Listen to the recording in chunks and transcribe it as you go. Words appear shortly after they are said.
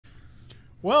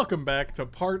Welcome back to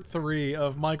part 3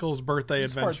 of Michael's birthday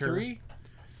This adventure. Part 3?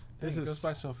 This is goes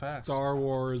by so fast. Star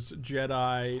Wars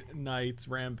Jedi Knights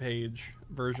Rampage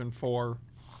version 4,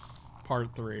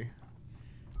 part 3.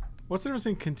 What's the difference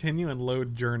between continue and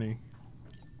load journey?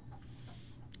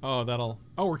 Oh, that'll...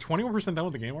 Oh, we're 21% done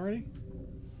with the game already?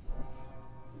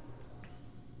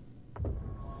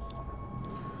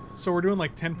 So we're doing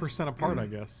like 10% apart, I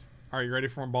guess. Alright, you ready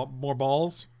for more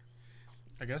balls?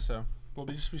 I guess so. We'll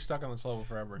just be stuck on this level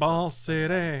forever. Ball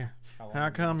City, How how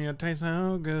come you taste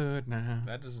so good now?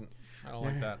 That doesn't... I don't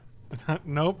like that.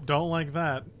 Nope, don't like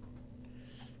that.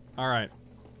 Alright.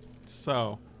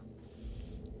 So.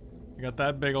 You got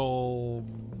that big old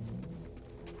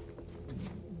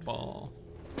ball.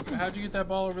 How'd you get that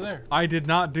ball over there? I did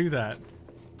not do that.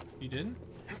 You didn't?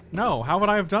 No, how would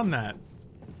I have done that?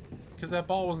 Because that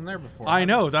ball wasn't there before. I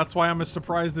know, that's why I'm as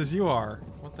surprised as you are.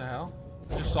 What the hell?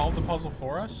 You just solved the puzzle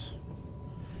for us?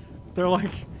 They're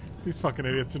like, these fucking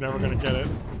idiots are never gonna get it.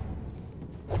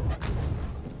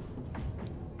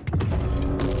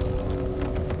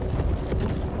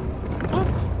 What?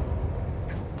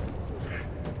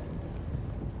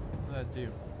 What did that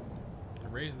do? I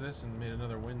raised this and made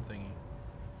another wind thingy.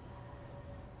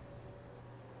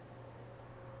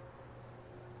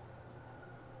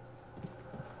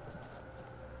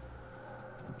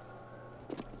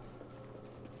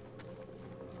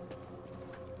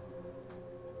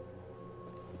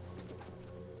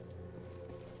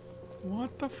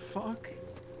 What the fuck?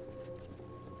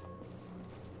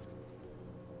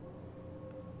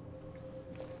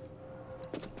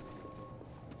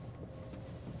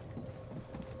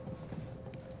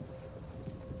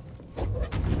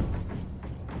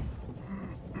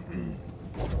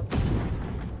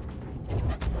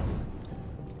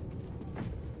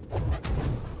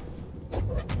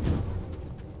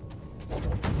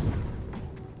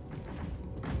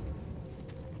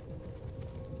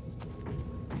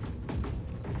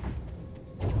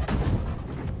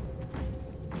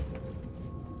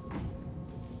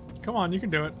 Come on, you can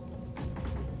do it.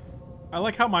 I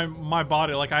like how my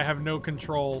body, like, I have no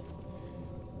control.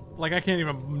 Like, I can't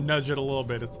even nudge it a little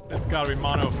bit. It's gotta be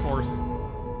mono force.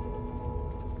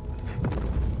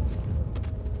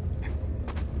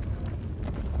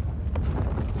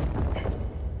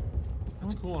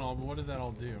 That's cool and all, but what did that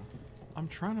all do? I'm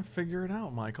trying to figure it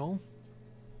out, Michael.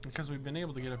 Because we've been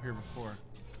able to get up here before.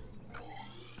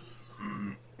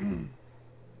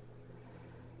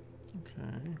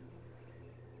 Okay.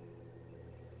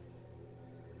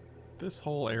 This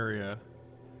whole area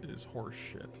is horse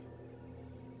shit.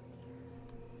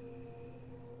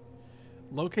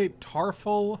 Locate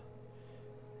Tarful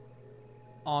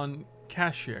on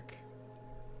Kashyyyk.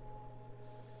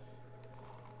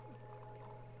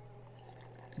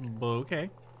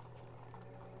 Okay.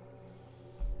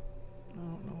 I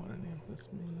don't know what any of this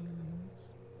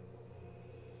means.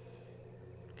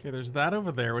 Okay, there's that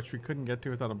over there, which we couldn't get to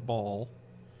without a ball.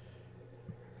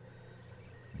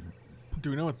 Do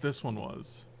we know what this one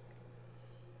was?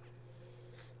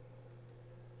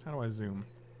 How do I zoom?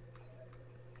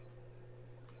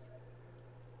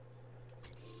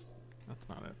 That's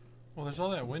not it. Well, there's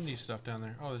all that windy stuff down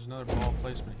there. Oh, there's another ball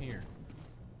placement here.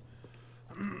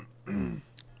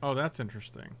 Oh, that's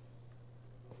interesting.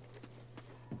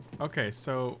 Okay,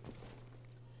 so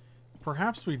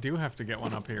perhaps we do have to get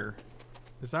one up here.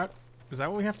 Is that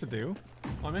what we have to do?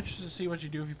 Well, I'm interested to see what you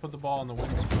do if you put the ball on the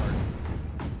wind spark.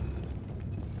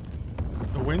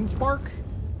 The wind spark?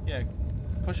 Yeah,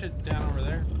 push it down over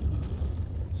there.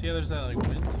 See how there's that like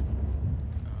wind?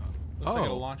 Looks like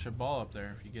it'll launch a ball up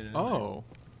there if you get it in Oh.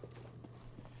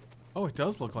 Oh, it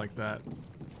does look like that. there.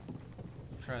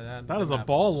 Try that. That is a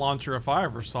ball launcher if I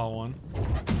ever saw one.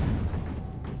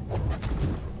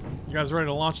 You guys ready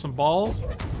to launch some balls?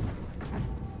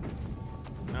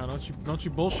 No, don't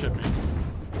you bullshit me.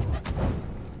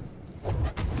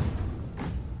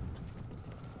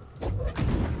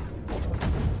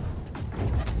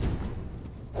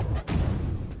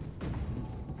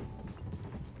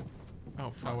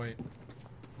 Oh wait,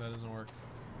 that doesn't work.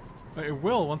 It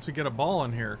will once we get a ball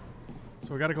in here.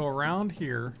 So we got to go around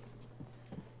here.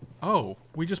 Oh,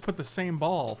 we just put the same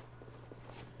ball.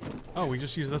 Oh, we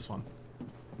just use this one.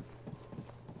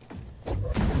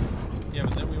 Yeah,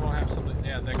 but then we won't have something.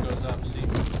 Yeah, that goes up. See?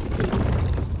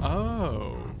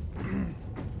 Oh.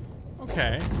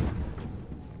 Okay.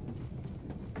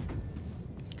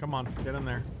 Come on, get in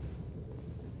there.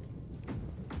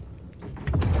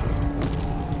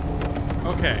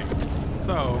 Okay,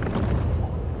 so...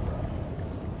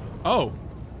 Oh,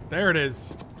 there it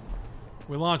is.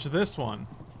 We launch this one.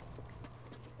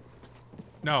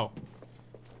 No.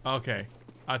 Okay.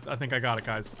 I think I got it,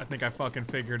 guys. I think I fucking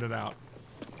figured it out.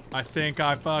 I think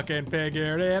I fucking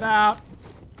figured it out.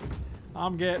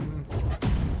 I'm getting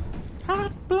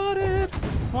hot-blooded.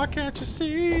 Why can't you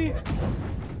see?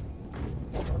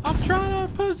 I'm trying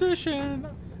to position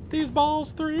these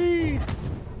balls 3.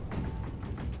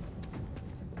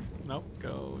 Nope,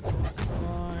 go to the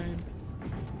side.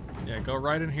 Yeah, go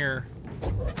right in here.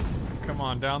 Come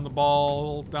on, down the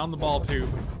ball tube.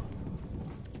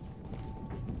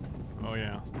 Oh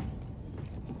yeah.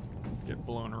 Get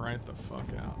blown right the fuck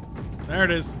out. There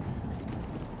it is.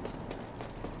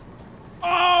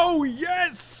 Oh,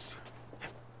 yes!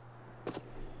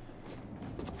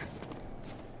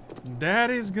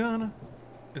 Daddy's gonna...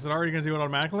 Is it already gonna do it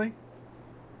automatically?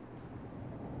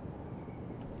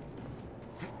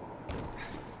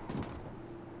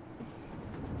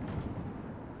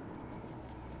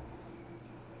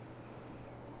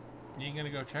 You ain't gonna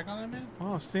go check on that, man?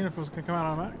 Oh, I was seeing if it was gonna come out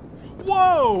automatic.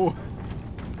 Whoa!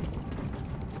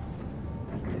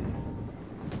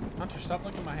 Hunter, stop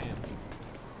looking at my hand.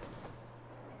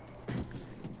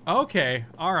 Okay,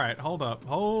 alright, hold up,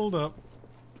 hold up.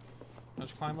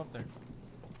 Let's climb up there.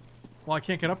 Well, I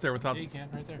can't get up there without... Yeah, you can,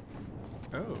 right there.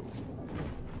 Oh.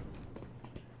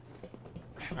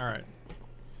 Alright.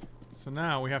 So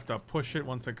now we have to push it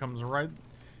once it comes right...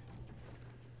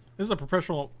 This is a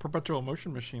perpetual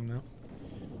motion machine, though.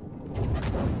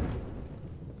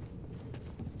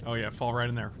 Oh yeah, fall right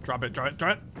in there. Drop it, drop it,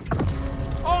 drop it!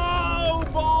 Oh,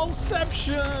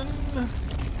 ballception!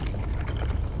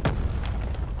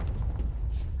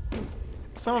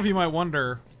 Some of you might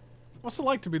wonder, what's it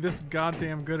like to be this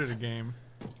goddamn good at a game?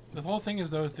 The whole thing is,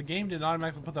 though, if the game did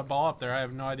automatically put that ball up there, I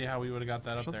have no idea how we would have got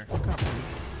that up there. Shut the fuck up,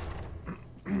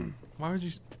 dude. Why would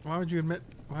you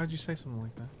say something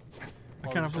like that? I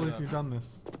cannot believe you've done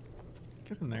this.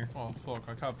 Get in there. Oh, fuck,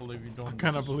 I can't believe you've done this. I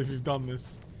cannot believe you've done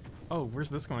this. Oh, where's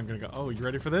this one gonna go? Oh, you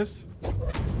ready for this?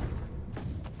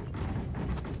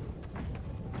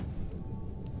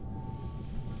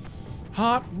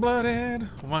 Hot-blooded,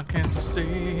 why can't you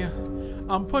see?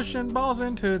 I'm pushing balls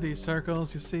into these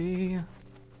circles, you see.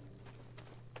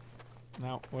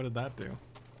 Now, what did that do?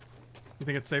 You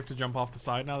think it's safe to jump off the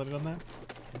side now that I've done that?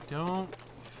 I don't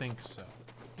think so.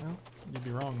 Well, you'd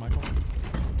be wrong, Michael.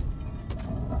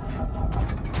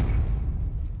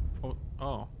 Oh,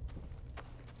 oh.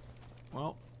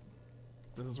 Well,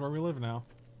 this is where we live now.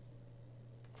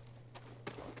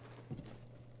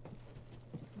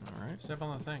 Alright. Step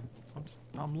on the thing.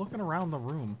 I'm looking around the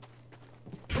room.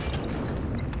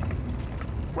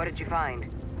 What did you find?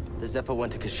 The Zephyr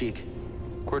went to Kashyyyk.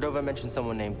 Cordova mentioned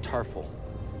someone named Tarful.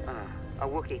 A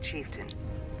Wookiee chieftain.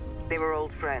 They were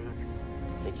old friends.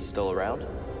 Think he's still around?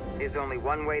 There's only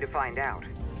one way to find out.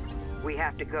 We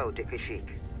have to go to Kashyyyk.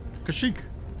 Kashyyyk!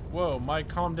 Whoa, Mike,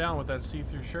 calm down with that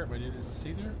see-through shirt, but it is it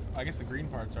see-through? I guess the green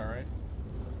part's alright.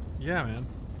 Yeah, man.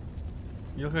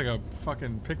 You look like a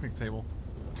fucking picnic table.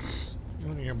 You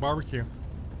look like a barbecue.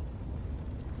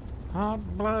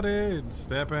 Hot-blooded,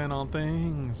 stepping on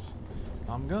things.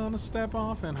 I'm gonna step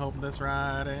off and hope this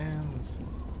ride ends.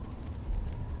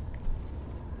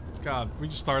 God, we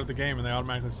just started the game and they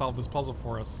automatically solved this puzzle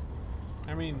for us.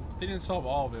 I mean, they didn't solve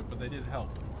all of it, but they did help.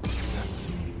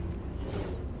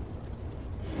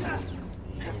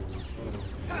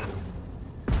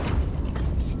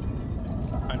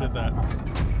 I did that.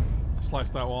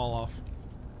 Sliced that wall off.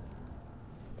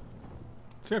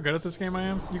 See how good at this game I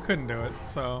am? You couldn't do it,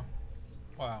 so...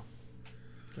 Wow.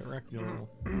 Get wrecked, you little...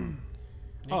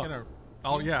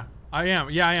 Oh, yeah. I am.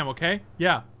 Yeah, I am, okay?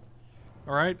 Yeah.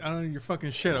 Alright? I don't need your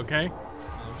fucking shit, okay?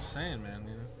 I'm just saying, man,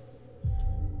 you know.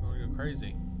 Don't go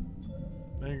crazy.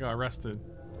 There you go, arrested.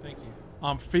 Thank you.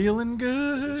 I'm feeling You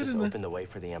good. just opened the way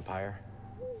for the Empire.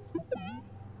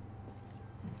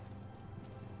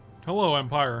 Hello,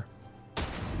 Empire.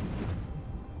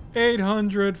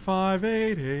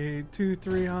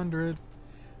 800-588-2300.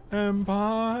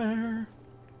 Empire.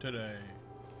 Today.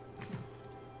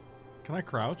 Can I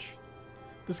crouch?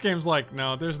 This game's like,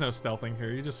 no, there's no stealthing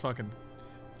here. You just fucking...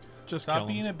 Just Stop kill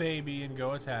being him. a baby and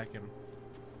go attack him.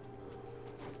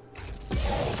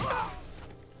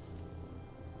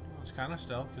 It's kind of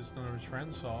stealth because none of his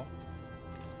friends saw.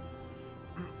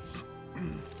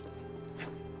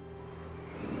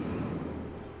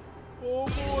 Oh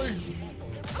boy!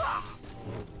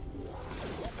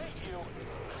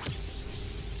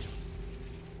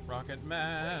 Rocket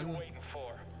Man.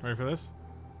 Ready for this?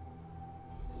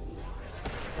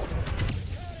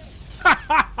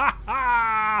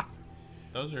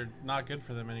 Those are not good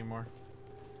for them anymore.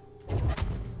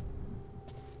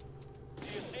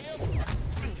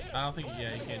 I don't think,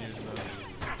 yeah, you can't use those.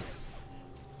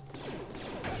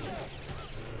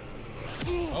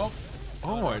 Oh.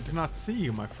 Oh, I did not see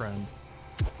you, my friend.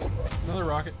 Another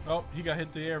rocket. Oh, he got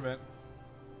hit the air vent.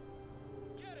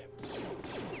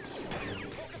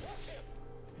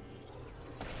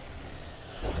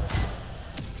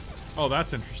 Oh,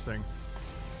 that's interesting.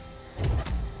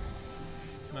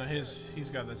 No, he's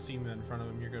got that steam vent in front of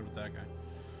him. You're good with that guy.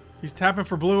 He's tapping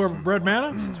for blue or red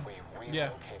mana? Yeah.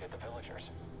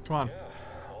 Come on.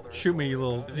 Shoot me, you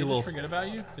little... Did they just forget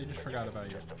about you? They just forgot about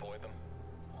you.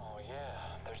 Oh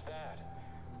yeah, there's that.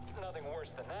 Nothing worse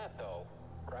than that though,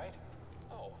 right?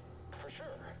 Oh, for sure.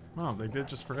 Oh, they did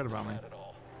just forget about me. Not at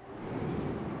all.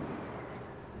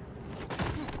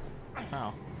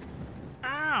 Ow.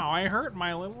 Ow, I hurt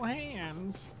my little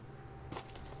hands.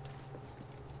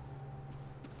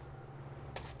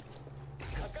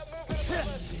 I've got movement above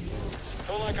us.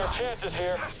 Don't like our chances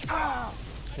here.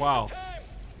 Wow.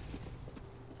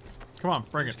 Come on,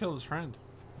 bring Just it. killed his friend.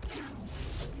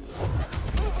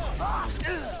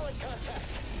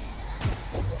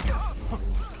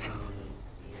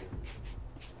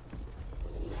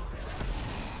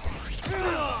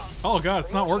 Oh god,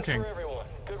 it's not working. For everyone.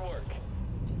 Good work.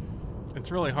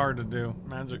 It's really hard to do. I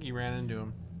Magic. think he ran into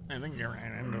him. I think you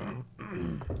ran into him.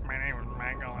 My name is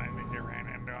Michael. I think you ran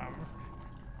into him.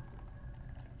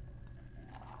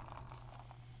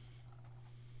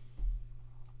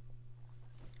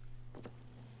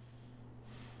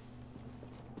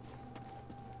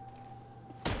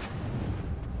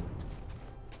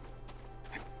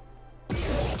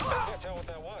 I can't tell what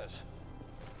that was.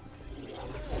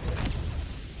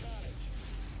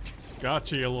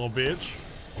 Gotcha, you little bitch.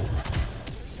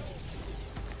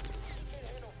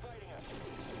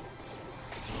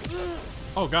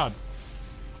 Oh god.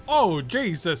 Oh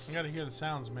Jesus. You gotta hear the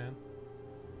sounds, man.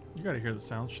 You gotta hear the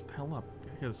sound. Shut the hell up.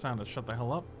 You hear the sound to shut the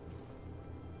hell up.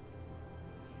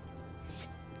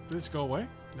 Did it just go away?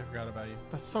 They forgot about you.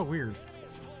 That's so weird.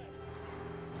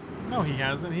 No, he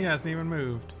hasn't. He hasn't even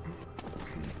moved.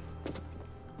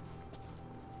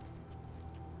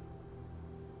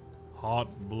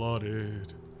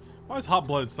 Hot-blooded. Why is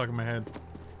hot-blooded stuck in my head?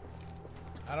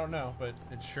 I don't know, but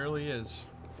it surely is.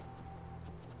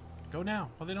 Go now,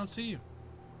 while they don't see you.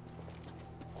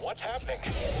 What's happening?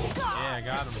 Yeah, I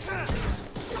got him.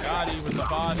 Got him with the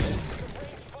body.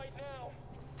 Fight now.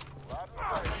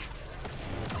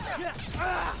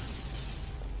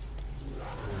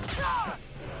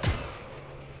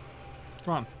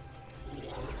 Come on.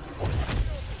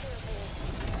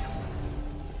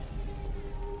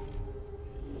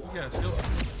 You got a skill.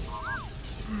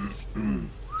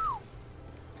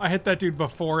 I hit that dude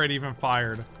before it even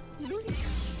fired.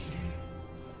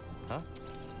 Huh?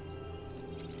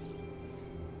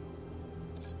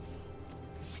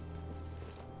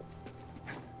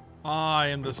 I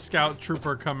am the Scout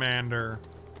Trooper Commander.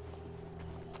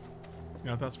 You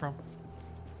know what that's from?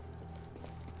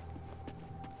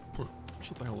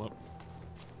 Shut the hell up.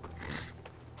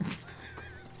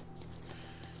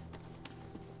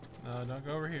 No, don't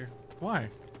go over here. Why?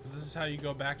 This is how you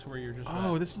go back to where you're just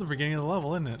Oh, at. this is the beginning of the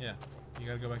level, isn't it? Yeah. You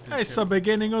gotta go back to the Hey, it's chip. the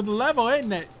beginning of the level,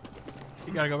 isn't it?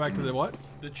 You gotta go back to the what?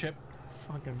 The chip.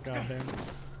 Fucking goddamn.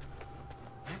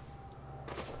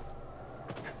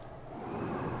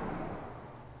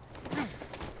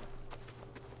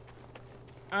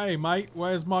 Hey, mate,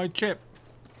 where's my chip?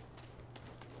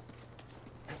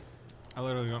 I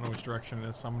literally don't know which direction it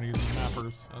is, so I'm gonna use the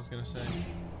mappers. I was gonna say.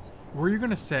 What were you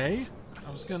gonna say?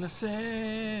 I was gonna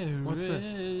say. What's this?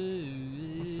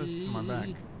 What's this to my back?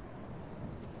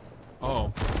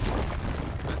 Oh.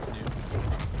 That's new.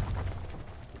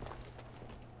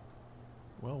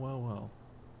 Well, well, well.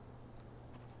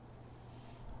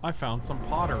 I found some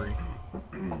pottery.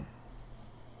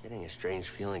 Getting a strange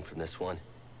feeling from this one.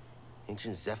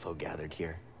 Ancient Zepho gathered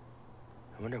here.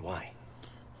 I wonder why.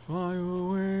 Fly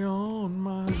away on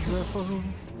my Zepho.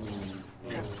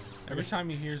 Every time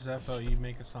you hear Zepho, you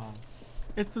make a song.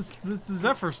 It's the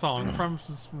Zephyr song from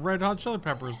Red Hot Chili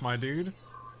Peppers, my dude.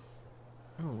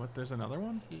 Oh, what? There's another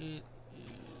one? It is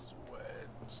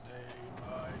Wednesday,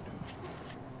 my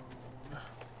dude.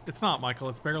 It's not, Michael.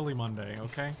 It's barely Monday,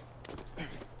 okay?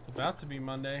 It's about to be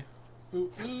Monday.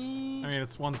 Ooh, ooh. I mean,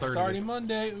 it's 1:30. It's already It's-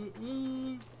 Monday. Ooh,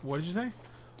 ooh. What did you say?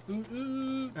 Ooh,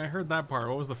 ooh. I heard that part.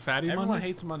 What was the fatty Everyone Monday?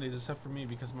 hates Mondays except for me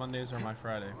because Mondays are my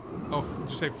Friday. Oh,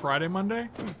 did you say Friday Monday?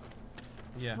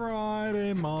 Yeah.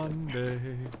 Friday Monday.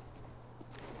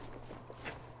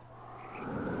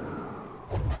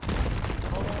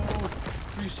 Oh,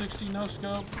 360 no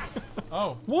scope.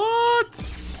 Oh. What?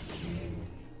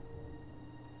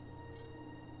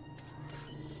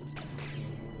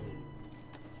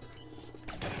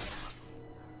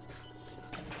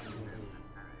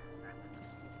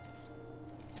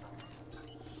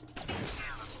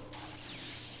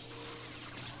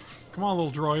 Come on,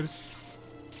 little droid.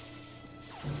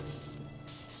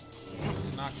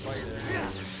 It's not quite there.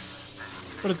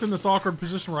 But it's in this awkward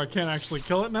position where I can't actually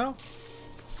kill it now.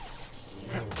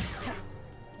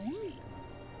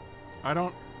 I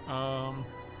don't,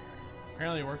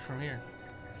 Apparently it works from here.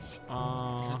 Hit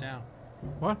down.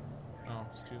 What? Oh,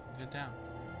 it's too. Hit down.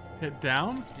 Hit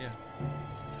down? Yeah.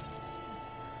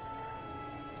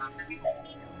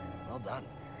 Well done.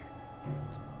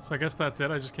 So I guess that's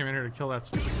it. I just came in here to kill that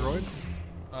stupid droid.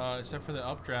 Except for the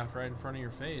updraft right in front of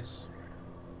your face.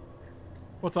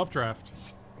 What's updraft?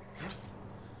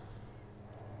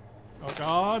 Oh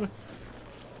god.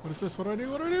 What is this? What do I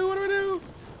do? What do I do? What do I do?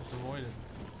 Just avoid it.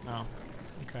 Oh.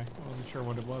 Okay. I wasn't sure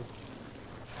what it was.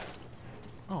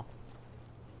 Oh.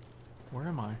 Where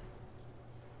am I?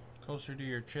 Closer to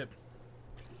your chip.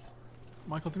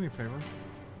 Michael, do me a favor.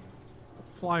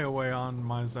 Fly away on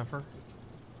my Zephyr.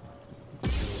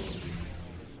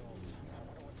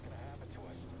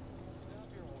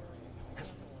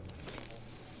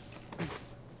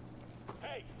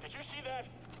 Hey, did you see that?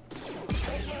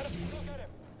 Look at him.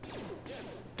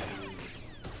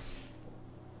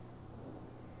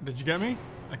 Did you get me?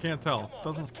 I can't tell. Come on,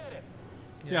 Doesn't. let's get him.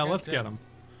 Yeah, let's get him.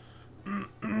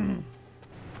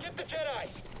 Get the Jedi.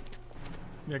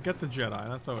 Yeah, get the Jedi.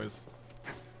 That's always.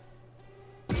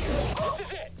 This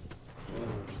is it.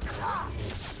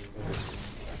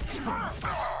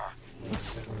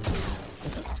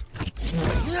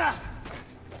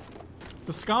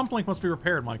 The scomp link must be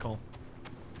repaired, Michael.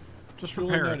 Just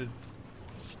repair it. Noted.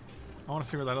 I want to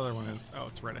see where that other one is. Oh,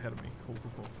 it's right ahead of me. Cool,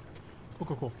 cool, cool. Cool,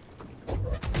 cool, cool.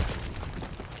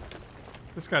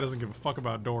 This guy doesn't give a fuck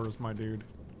about doors, my dude.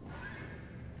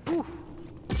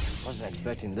 Wasn't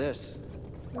expecting this.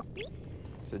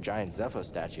 It's a giant Zepho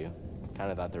statue.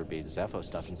 Kinda thought there would be Zepho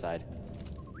stuff inside.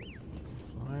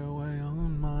 Fly away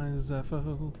on my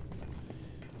Zepho.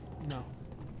 No.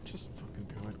 Just fucking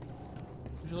do it.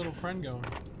 Where's your little friend going?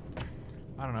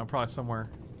 I don't know, probably somewhere.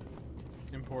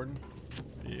 Important.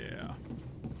 Yeah.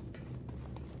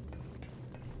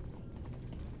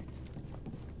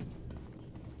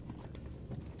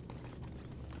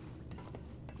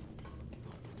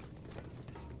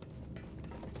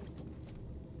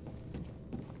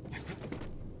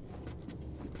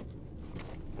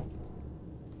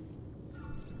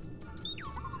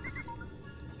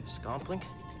 Scomplink?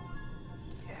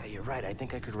 Yeah, you're right. I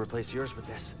think I could replace yours with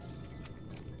this.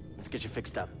 Let's get you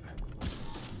fixed up.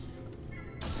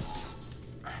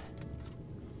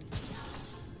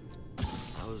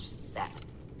 How's that?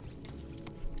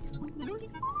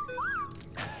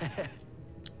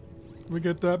 Let me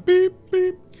get that beep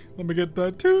beep. Let me get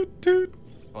that toot toot.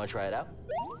 Wanna try it out?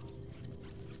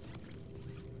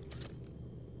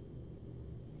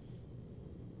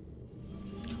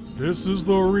 This is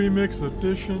the remix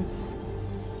edition.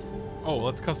 Oh,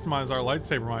 let's customize our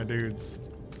lightsaber, my dudes.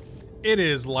 It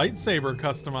is lightsaber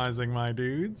customizing, my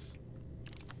dudes.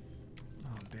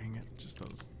 Oh, dang it. Just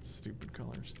those stupid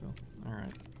colors still.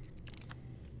 Alright.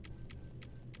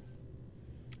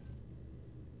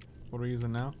 What are we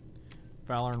using now?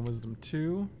 Valor and Wisdom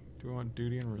 2. Do we want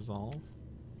Duty and Resolve?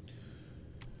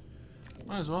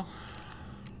 Might as well.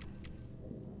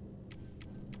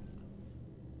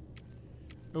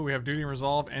 Oh, we have Duty and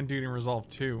Resolve and Duty and Resolve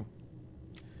 2.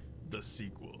 The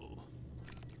sequel.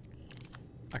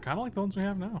 I kind of like the ones we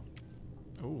have now.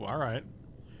 Oh, alright.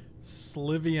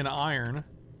 Slivy and Iron.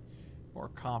 Or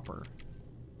Copper.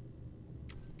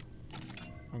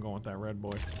 I'm going with that red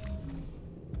boy.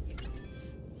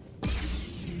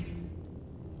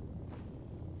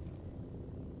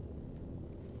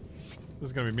 This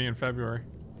is going to be me in February.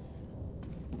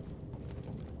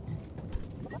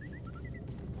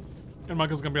 And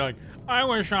Michael's gonna be like, I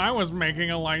wish I was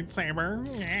making a lightsaber.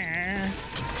 Yeah.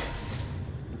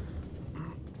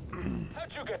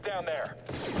 How'd you get down there?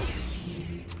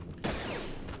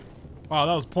 Wow,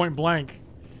 that was point blank.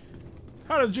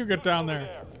 How did you get down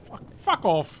there? Fuck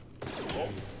off.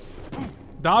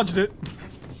 Dodged it.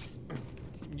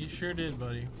 You sure did,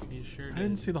 buddy. You sure did. I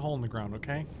didn't see the hole in the ground,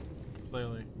 okay?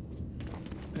 Clearly.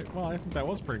 Well, I think that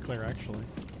was pretty clear, actually.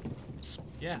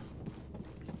 Yeah.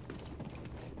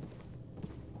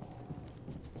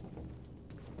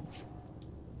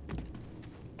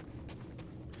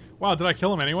 Wow, did I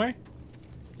kill him anyway?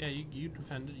 Yeah, you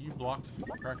defended. You blocked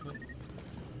correctly.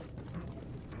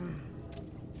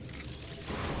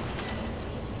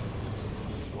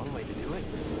 It's one way to do it.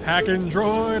 Hacking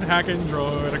droid, hacking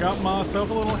droid. I got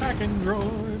myself a little hacking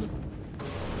droid.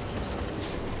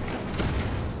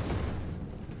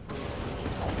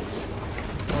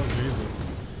 Oh, Jesus.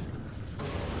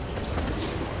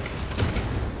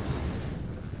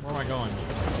 Where am I going?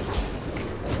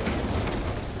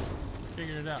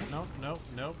 figured it out. Nope, nope,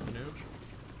 nope, nope.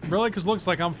 Really? Because looks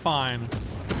like I'm fine.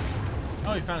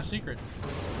 Oh, you found a secret.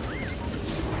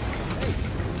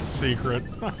 Secret.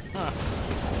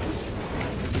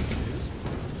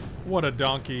 What a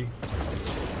donkey.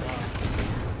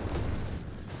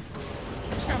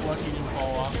 Just got lucky he didn't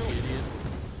fall off, you idiot.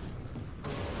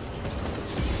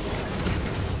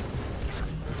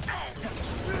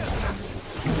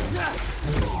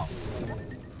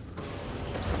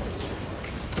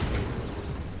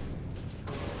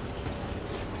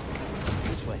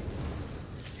 This way.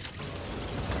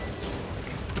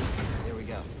 There we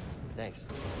go. Thanks.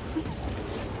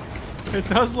 It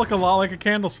does look a lot like a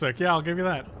candlestick. Yeah, I'll give you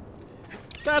that.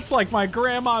 That's like my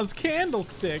grandma's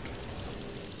candlestick.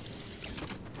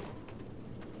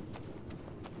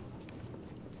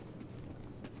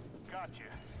 Gotcha.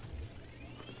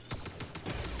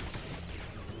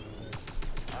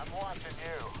 I'm watching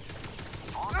you.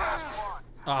 On that one.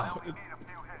 Ah,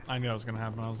 I knew it was gonna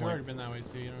happen. I was It's like, already been that way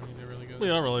too. You don't need to really go.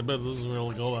 yeah, really, but this is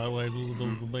really go that way. This is the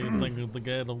main thing of the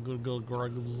game. I'm gonna go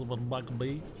grab some back and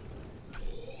be.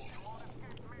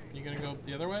 You gonna go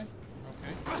the other way?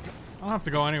 Okay. I don't have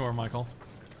to go anywhere, Michael.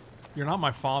 You're not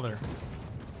my father.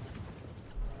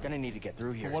 Gonna need to get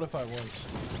through here. But what if I was?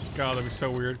 God, that'd be so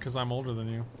weird because I'm older than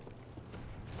you.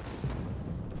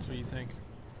 That's what you think.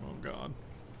 Oh God.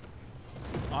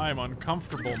 I'm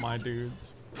uncomfortable, my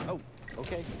dudes. Oh,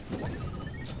 okay.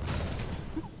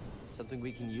 Something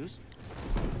we can use?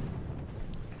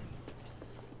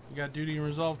 You got duty and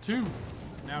resolve too.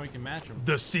 Now we can match them.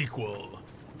 The sequel.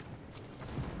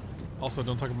 Also,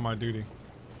 don't talk about my duty.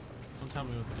 Don't tell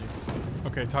me what to do.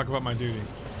 Okay, talk about my duty.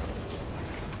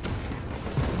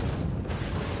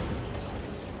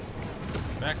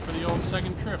 Back for the old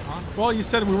second trip, huh? Well, you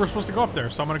said we were supposed to go up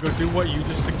there, so I'm gonna go do what you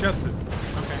just suggested.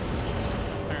 Okay.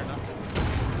 Fair enough.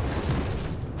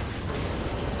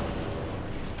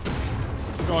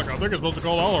 You're like, I think it's supposed to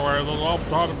go the other way.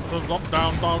 There's up,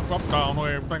 down,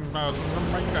 way.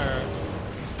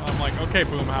 I'm like, okay,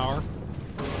 Boomhauer.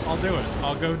 I'll do it.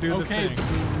 I'll go do the thing.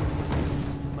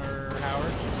 Boomer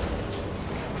Howard.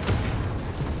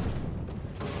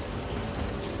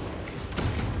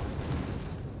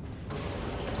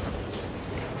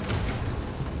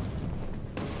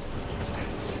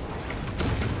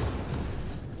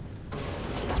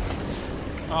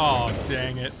 Oh,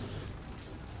 dang it.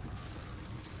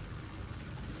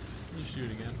 You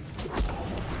shoot again.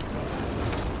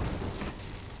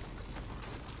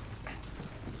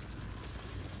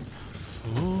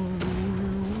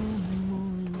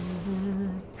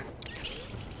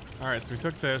 Alright, so we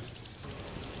took this,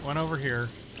 went over here.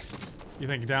 You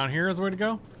think down here is the way to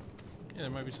go? Yeah,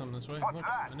 there might be something this way. Look,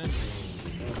 an enemy.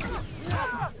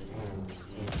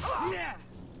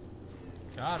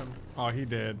 Got him. Oh, he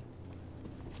did.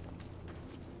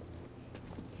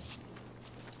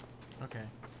 Okay.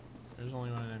 There's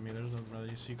only one enemy. There's no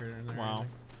really secret in there. or Wow.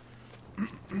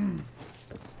 anything.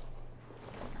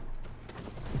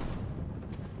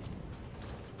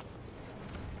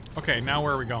 Okay, now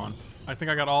where are we going? I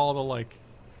think I got all the, like,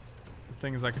 the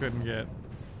things I couldn't get.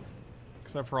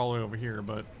 Except for all the way over here,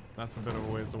 but that's a bit of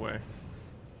a ways away.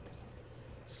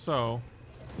 So,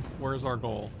 where's our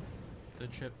goal? The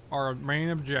chip. Our main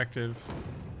objective...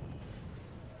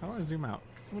 How do I zoom out?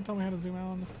 Can someone tell me how to zoom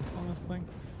out on this thing?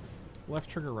 Left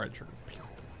trigger, right trigger.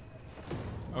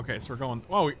 Okay, so we're going...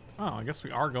 Oh, I guess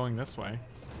we are going this way.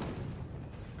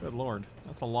 Good lord.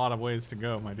 That's a lot of ways to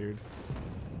go, my dude.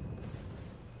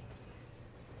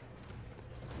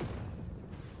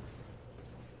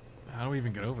 How do we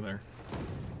even get over there?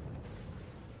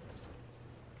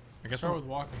 I guess Start with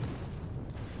walking.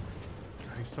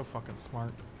 God, he's so fucking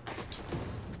smart.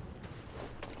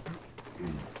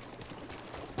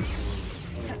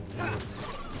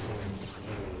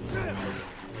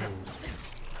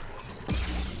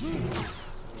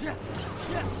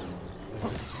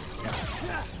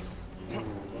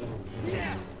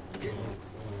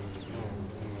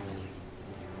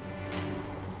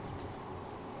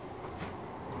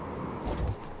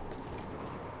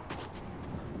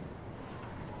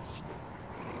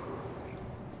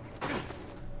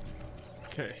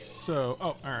 Okay, so...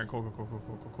 Oh, alright, cool.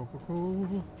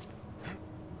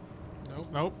 Nope.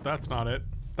 Nope, that's not it.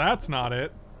 That's not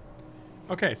it.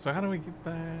 Okay, so how do we get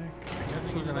back? I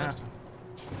guess we're gonna have to...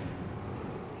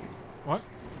 What?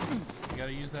 You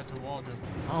gotta use that to wall jump.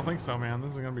 I don't think so, man.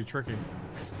 This is gonna be tricky.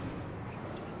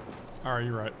 Alright,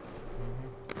 you're right.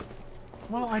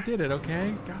 Well, I did it,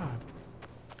 okay? God.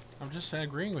 I'm just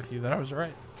agreeing with you that I was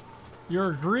right.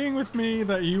 You're agreeing with me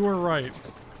that you were right.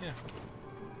 Yeah.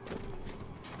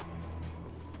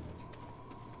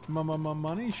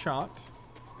 Money shot.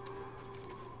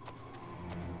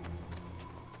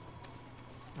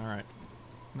 Alright.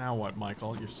 Now what,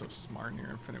 Michael? You're so smart in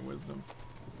your infinite wisdom.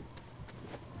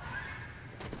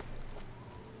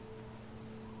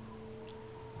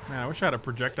 Man, I wish I had a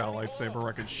projectile lightsaber where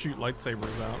I could shoot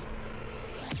lightsabers out.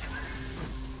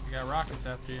 You got rockets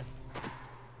after you.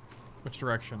 Which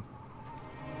direction?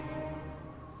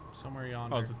 Somewhere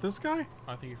yonder. Oh, is it this guy?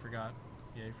 I think you forgot.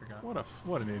 Yeah, you forgot.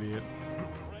 What an idiot.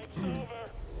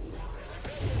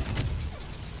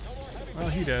 Well,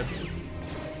 he did.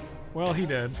 Well, he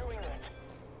did.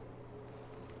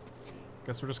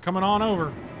 Guess we're just coming on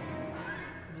over.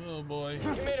 Oh boy. You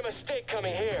made a mistake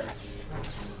coming here.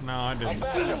 No, I didn't. He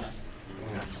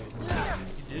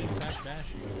did bash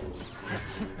you.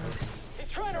 He's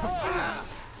trying to run.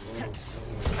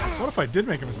 What if I did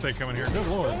make a mistake coming here? Good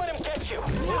lord. Don't let him get you.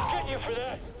 He'll get you for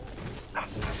that.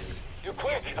 You're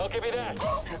quick. I'll give you that.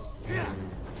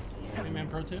 Hey man,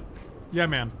 pro tip. Yeah,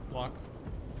 man. Lock.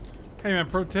 Hey, man,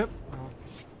 pro tip.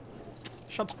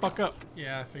 Shut the fuck up.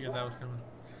 Yeah, I figured that was coming.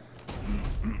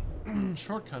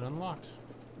 Shortcut unlocked.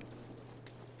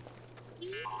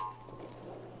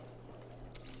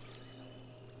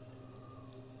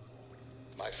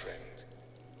 My friend,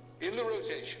 in the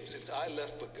rotation since I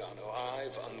left Pagano,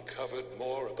 I've uncovered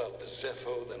more about the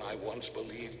Zepho than I once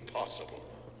believed possible.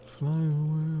 Fly away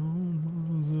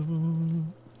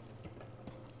on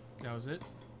That was it?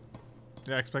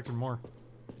 Yeah, I expected more.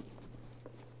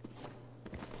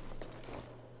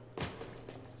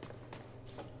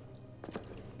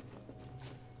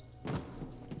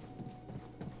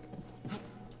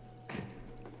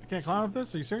 I can't climb up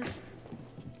this? Are you serious?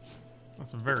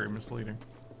 That's very misleading.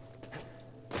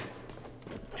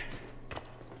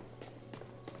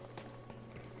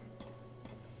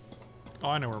 Oh,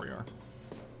 I know where we are.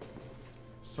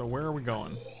 So where are we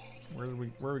going?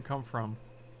 Where we come from?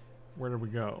 Where did we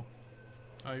go?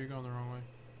 Oh, you're going the wrong way.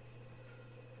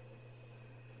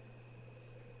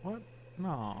 What?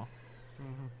 No.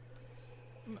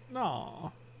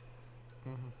 No.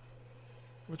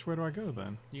 Which way do I go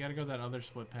then? You gotta go that other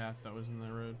split path that was in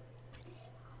the road.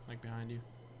 Like behind you.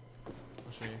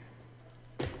 I'll show you.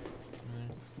 There.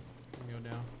 You go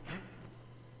down.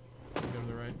 You go to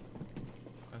the right.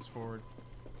 That's forward.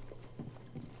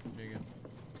 There you go.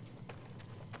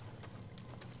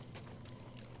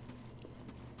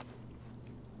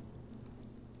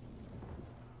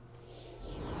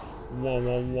 Whoa,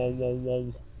 whoa, whoa, whoa,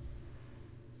 whoa.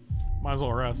 Might as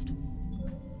well rest.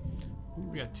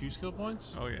 We got 2 skill points?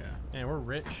 Oh, yeah. Man, we're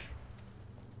rich.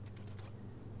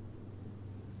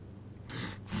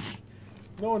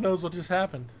 No one knows what just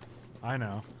happened. I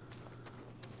know.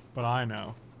 But I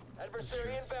know.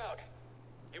 Adversary inbound.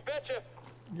 You betcha.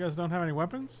 You guys don't have any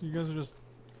weapons? You guys are just...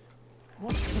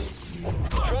 What?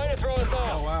 Trying to throw us Oh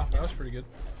off. wow, that was pretty good.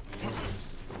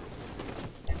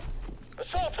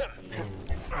 Assault him.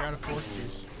 You're out of force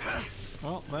juice.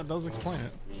 Well, that does explain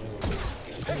it.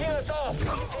 He's picking us off. We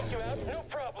can take you out. No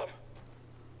problem.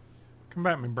 Come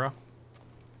back me, bro.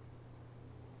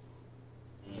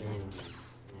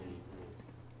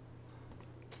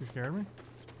 She scared me?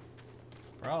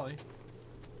 Probably.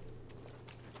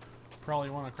 Probably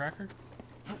want a cracker?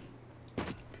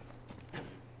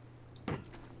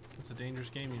 It's a dangerous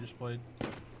game you just played.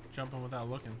 Jumping without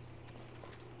looking.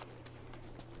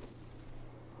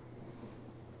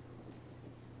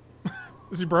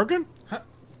 Is he broken? Yeah,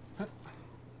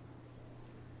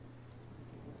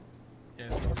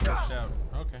 it's pushed out.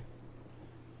 Okay.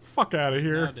 Fuck out of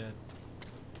here. Now dead.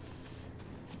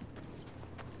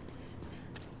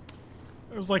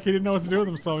 It was like he didn't know what to do with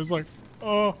himself. He's like,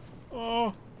 oh,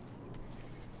 oh.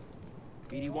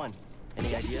 BD1,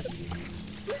 any ideas?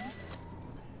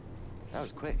 That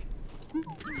was quick.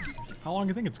 How long do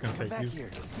you think it's gonna Come take? back He's here.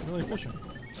 really efficient.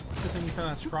 Good thing you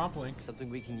found that scromp link. Something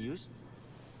we can use?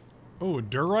 Oh,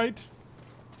 Durite?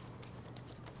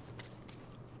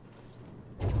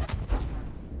 Well,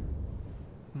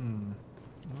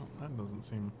 that doesn't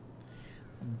seem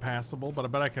passable, but I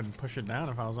bet I can push it down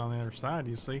if I was on the other side,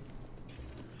 you see?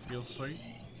 You'll see.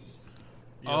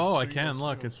 Oh, I can.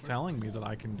 Look, it's telling me that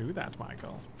I can do that,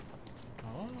 Michael.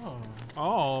 Oh.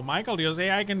 Oh, Michael, do you see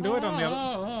I can do it on the other...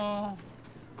 Oh.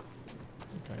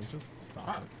 Okay, just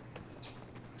stop it.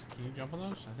 Can you jump on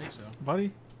those? I think so.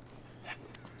 Buddy,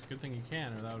 It's a good thing you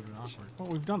can, or that would have been awkward. well,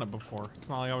 we've done it before. It's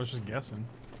not like I was just guessing.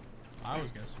 I was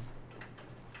guessing.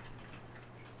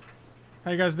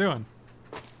 How you guys doing?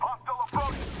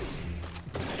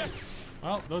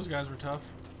 Well, those guys were tough.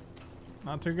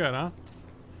 Not too good, huh?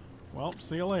 Well,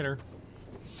 see you later.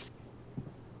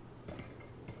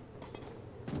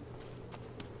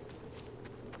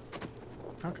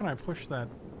 How can I push that?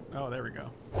 Oh, there we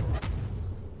go.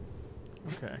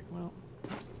 Okay, well.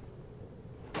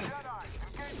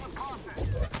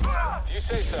 You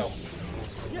say so.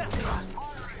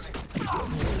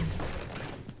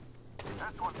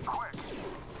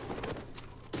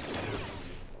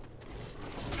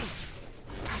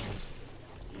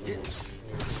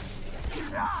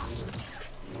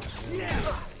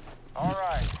 All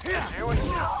right. Do it.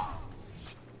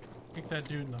 Kick that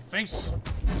dude in the face.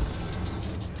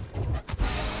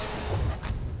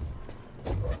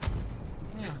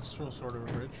 Yeah, let's throw a sword over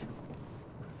a bridge.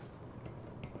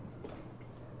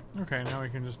 Okay, now we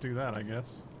can just do that, I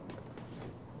guess.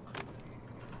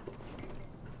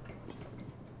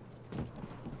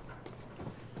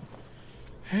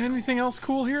 Anything else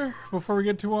cool here before we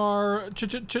get to our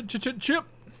chip?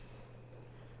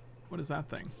 What is that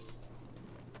thing?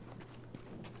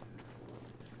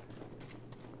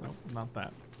 Nope, not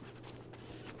that.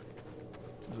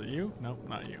 Is it you? Nope,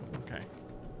 not you. Okay.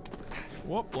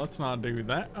 Whoop, let's not do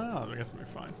that. Oh, I guess it'll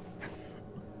be fine.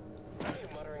 What are you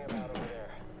muttering about over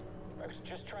there? I was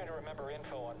just trying to remember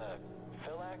info on the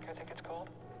Philac, I think it's called.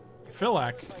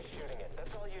 Philac? By shooting it.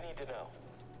 That's all you need to know.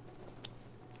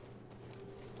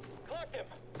 Collect him.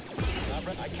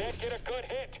 I can't get a good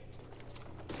hit.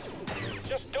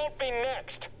 Just don't be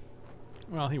next.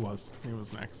 Well, he was. He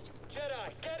was next.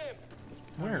 Jedi, get him.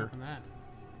 Where? Open that.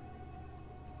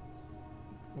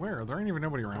 Where? There ain't even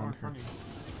nobody Door in around front here.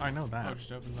 of you. I know that. Oh,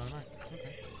 just opens automatic.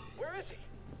 Okay. Where is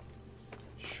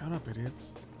he? Shut up,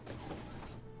 idiots.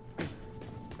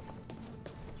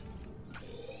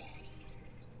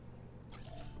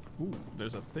 Ooh,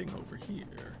 there's a thing over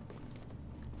here.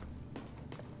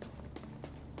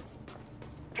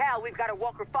 Cal, we've got a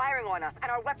walker firing on us, and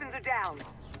our weapons are down.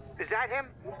 Is that him?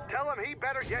 Tell him he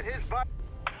better get his butt.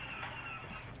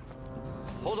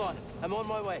 Hold on. I'm on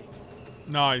my way.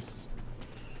 Nice.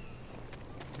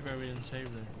 Too bad we didn't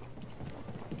save there.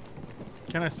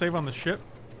 Can I save on the ship?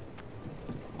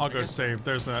 I'll go guess so. save.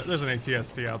 There's an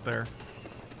ATST out there.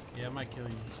 Yeah, it might kill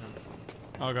you. So.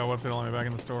 Oh god, what if they let me back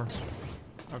in the store?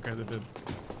 Okay, they did.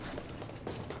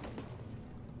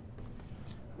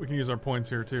 We can use our points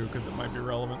here too, because it might be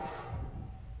relevant.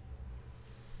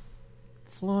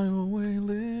 Fly away,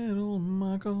 little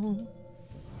Michael.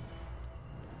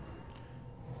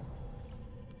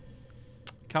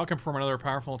 Cal can perform another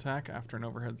powerful attack after an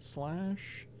overhead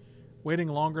slash. Waiting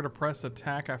longer to press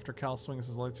attack after Cal swings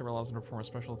his lightsaber allows him to perform a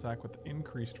special attack with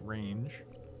increased range.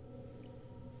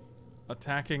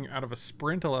 Attacking out of a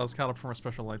sprint allows Cal to perform a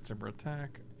special lightsaber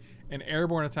attack. An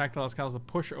airborne attack allows Cal to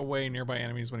push away nearby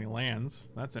enemies when he lands.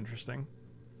 That's interesting.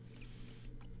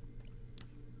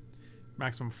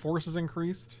 Maximum force is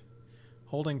increased.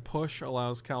 Holding push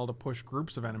allows Cal to push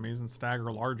groups of enemies and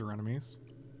stagger larger enemies.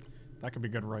 That could be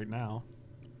good right now.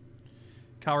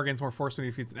 Cal regains more force when he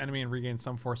defeats an enemy and regains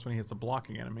some force when he hits a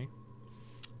blocking enemy.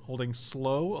 Holding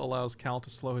slow allows Cal to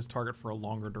slow his target for a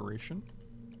longer duration.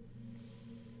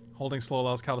 Holding slow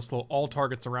allows Cal to slow all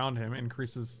targets around him,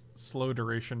 increases slow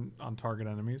duration on target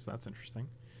enemies. That's interesting.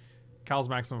 Cal's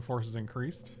maximum force is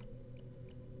increased.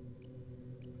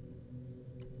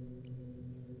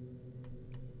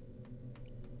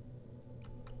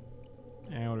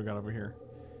 And what do we got over here?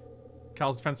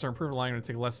 Cal's defense are improved, allowing him to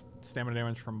take less stamina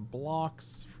damage from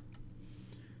blocks.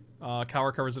 Cal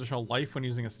recovers additional life when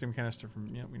using a stim canister from...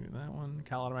 Yeah, we knew that one.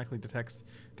 Cal automatically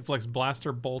deflects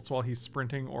blaster bolts while he's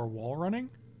sprinting or wall running.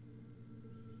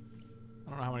 I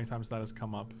don't know how many times that has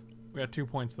come up. We got 2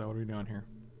 points, though. What are we doing here?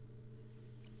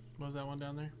 What was that one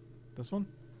down there? This one?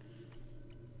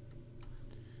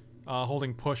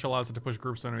 Holding push allows it to push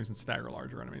groups of enemies and stagger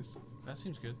larger enemies. That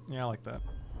seems good. Yeah, I like that.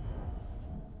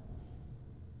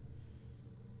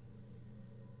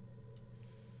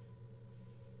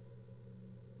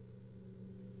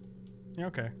 Yeah,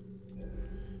 okay.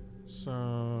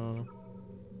 So...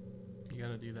 You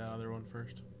gotta do that other one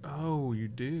first. Oh, you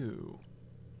do.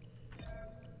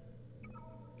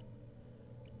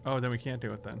 Oh, then we can't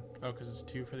do it then. Oh, because it's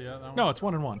 2 for the other one? No, it's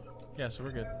 1 and 1. Yeah, so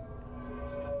we're good.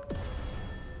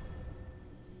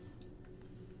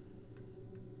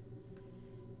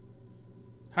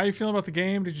 How you feeling about the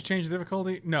game? Did you change the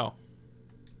difficulty? No.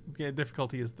 The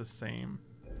difficulty is the same.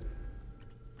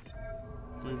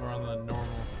 I believe we're on the normal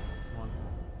one.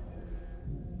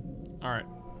 Alright.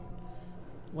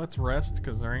 Let's rest,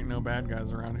 because there ain't no bad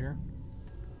guys around here.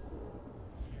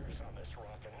 Here's on this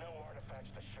rock and no artifacts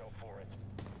to show for it.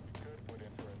 Could put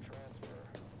in for a transfer.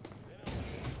 They don't do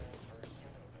transfers, you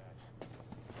know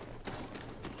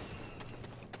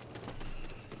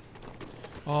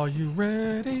that. Are you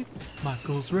ready?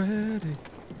 Michael's ready.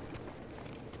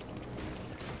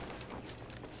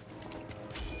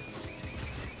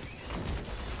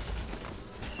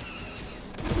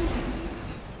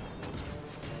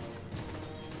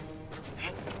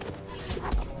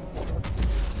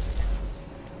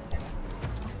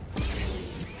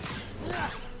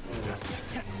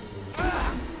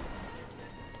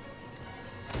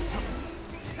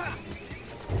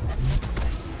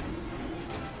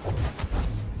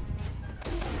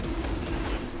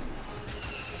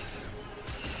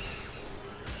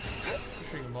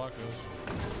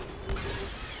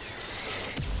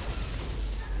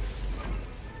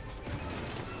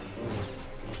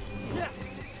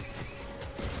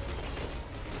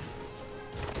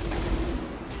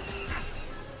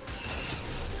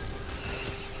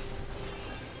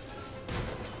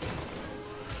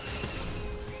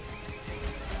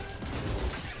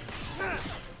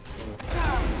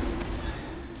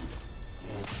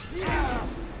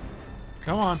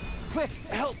 Come on. Quick,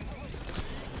 help!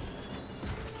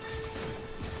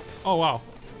 Oh, wow.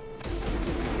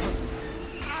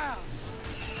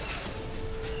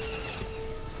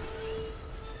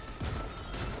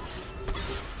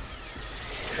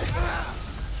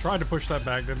 Tried to push that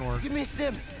back, didn't work. You missed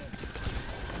him!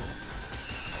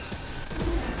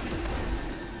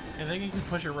 I think you can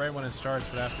push it right when it starts,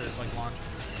 but after it's like launched.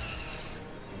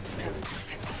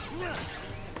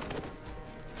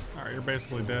 Alright, you're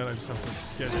basically dead. I just have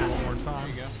to get you one more time.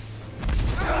 There you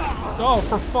go. Oh,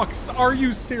 for fuck's... Are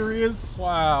you serious?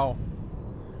 Wow.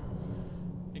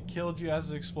 It killed you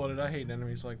as it exploded. I hate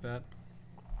enemies like that.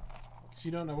 Because you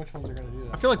don't know which ones are going to do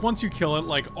I that. feel like once you kill it,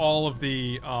 like all of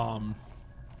the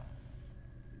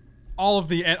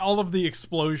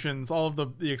explosions, all of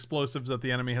the explosives that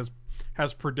the enemy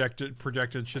has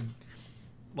projected should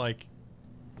like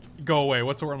go away.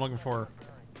 What's the word I'm looking for?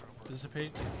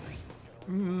 Dissipate?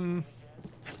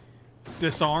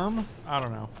 Disarm? I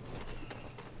don't know.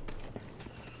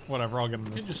 Whatever, I'll get in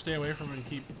You this. can just stay away from it and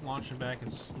keep launching back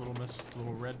its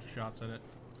little red shots at it.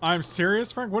 I'm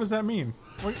serious, Frank? What does that mean?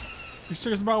 What, you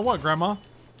serious about what, Grandma?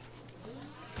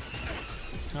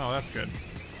 Oh, that's good.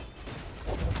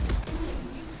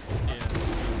 Yeah.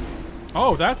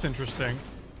 Oh, that's interesting.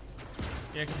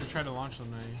 Yeah, because they tried to launch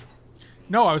them now.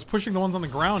 No, I was pushing the ones on the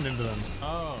ground into them.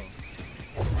 Oh.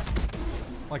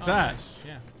 Like Oh, that. nice.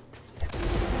 Yeah.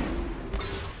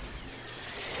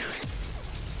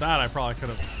 That I probably could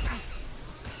have.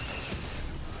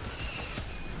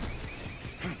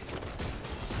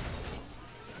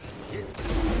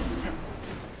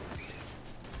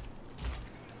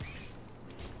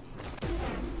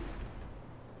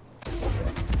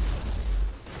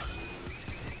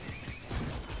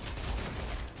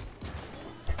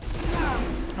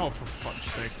 Oh, for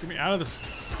fuck's sake. Get me out of this.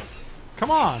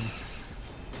 Come on.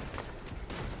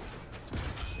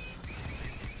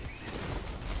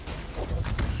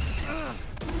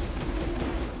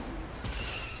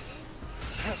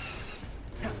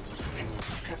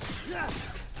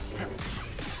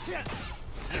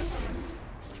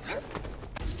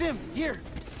 Stim, here!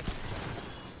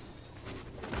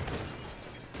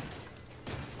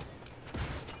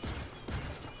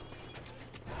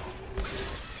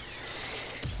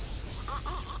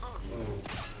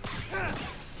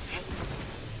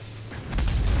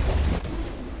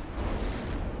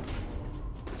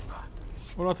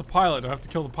 What about the pilot? Do I have to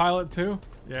kill the pilot too?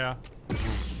 Yeah.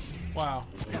 Wow.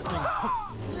 This thing,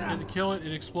 you have to kill it,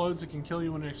 it explodes, it can kill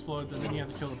you when it explodes, and then you have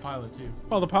to kill the pilot too.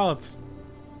 Well, the pilot's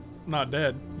not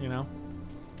dead, you know.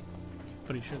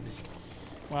 But he should be.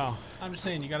 Wow. I'm just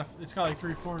saying, it's got like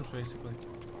 3 forms basically.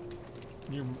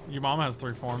 Your mom has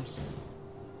 3 forms.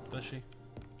 Does she?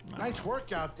 Nice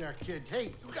work out there, kid.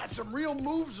 Hey, you got some real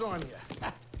moves on you.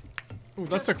 Ooh,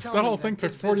 that Just took tell that me whole thing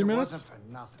took this 40 visit minutes. wasn't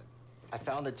for nothing. I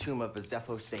found the tomb of a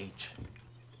Zepho sage.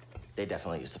 They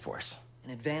definitely used the Force.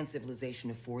 An advanced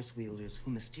civilization of force wielders who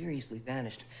mysteriously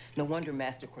vanished. No wonder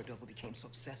Master Cordova became so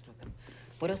obsessed with them.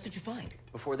 What else did you find?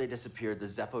 Before they disappeared, the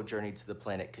Zepho journeyed to the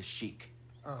planet Kashyyyk.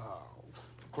 Oh,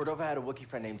 Cordova had a Wookiee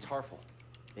friend named Tarful.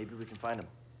 Maybe we can find him.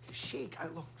 Sheik,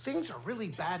 look, things are really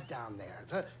bad down there.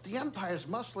 The Empire's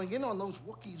muscling in on those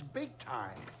Wookiees big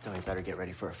time. Then we better get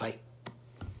ready for a fight.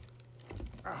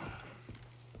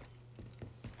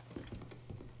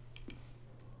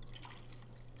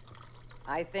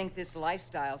 I think this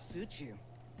lifestyle suits you.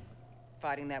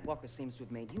 Fighting that walker seems to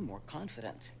have made you more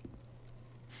confident.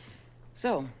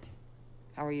 So,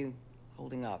 how are you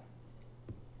holding up?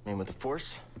 I mean, with the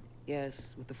Force?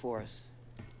 Yes, with the Force.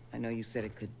 I know you said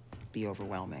it could be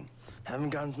overwhelming. Haven't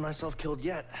gotten myself killed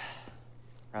yet.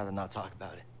 Rather not talk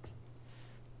about it.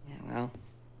 Yeah, well,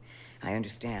 I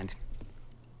understand.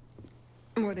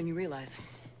 More than you realize.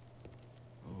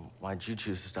 Why'd you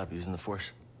choose to stop using the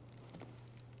Force?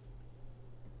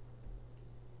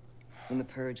 When the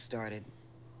Purge started,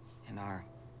 and our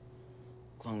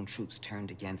clone troops turned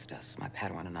against us, my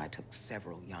Padawan and I took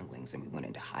several younglings and we went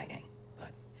into hiding.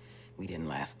 But we didn't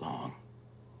last long.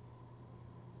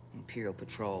 Imperial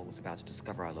Patrol was about to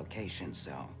discover our location,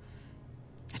 so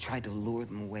I tried to lure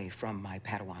them away from my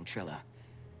Padawan Trilla.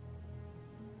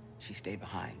 She stayed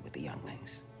behind with the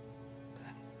younglings,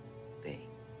 but they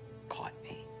caught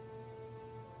me.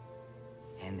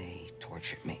 And they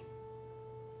tortured me.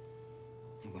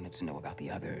 They wanted to know about the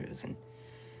others and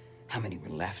how many were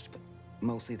left, but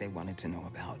mostly they wanted to know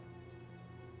about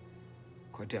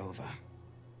Cordova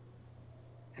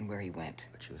and where he went.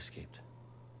 But you escaped.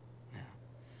 Yeah.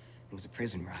 It was a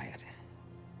prison riot.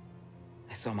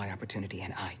 I saw my opportunity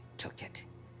and I took it.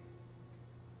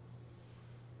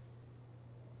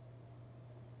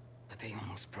 But they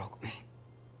almost broke me.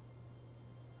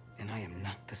 And I am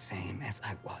not the same as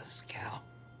I was, Cal.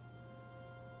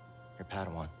 Your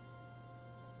Padawan.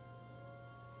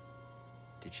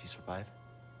 Did she survive?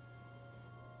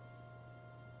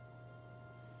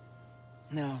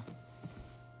 No.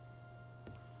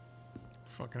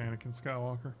 Fucking Anakin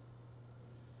Skywalker.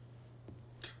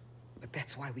 But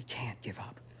that's why we can't give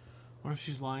up. What if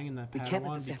she's lying and that We can't let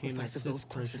Padawan the became that sacrifice of those Sith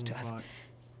closest person to us fought?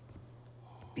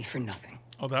 be for nothing.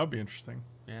 Oh, that would be interesting.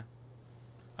 Yeah.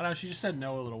 I don't know, she just said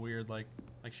no a little weird, like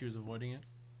she was avoiding it.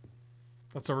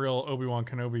 That's a real Obi-Wan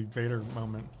Kenobi Vader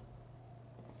moment.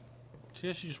 See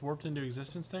how she just warped into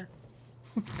existence there?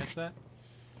 Catch that?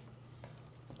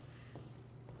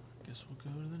 Guess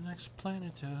we'll go to the next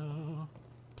planeto.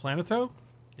 Planeto?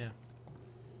 Yeah.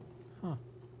 Huh.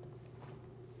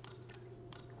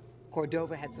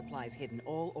 Cordova had supplies hidden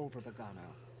all over Bogano.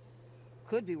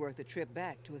 Could be worth a trip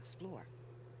back to explore.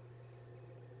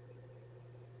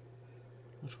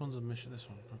 Which one's a mission? This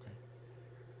one. Okay.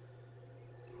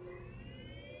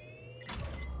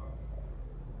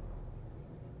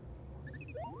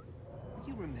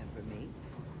 You remember me.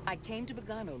 I came to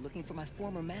Bogano looking for my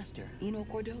former master, Eno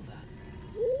Cordova.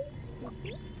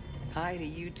 Hi to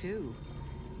you too.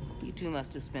 You two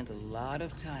must have spent a lot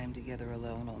of time together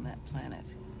alone on that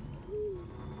planet.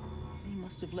 You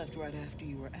must have left right after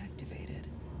you were activated.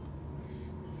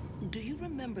 Do you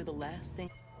remember the last thing?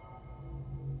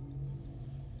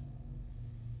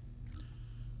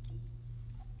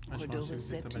 I just want Cordova to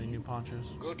see if we said picked up to any you. new ponchos.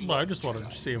 Good Well, I luck, just wanted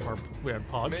Jedi. to see if we had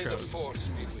pod May the shows. Force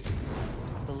be with you.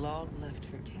 The log left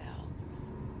for Cal.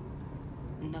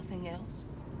 Nothing else?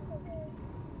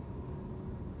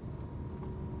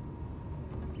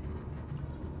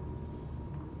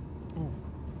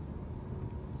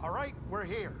 All right, we're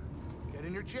here. Get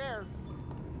in your chair.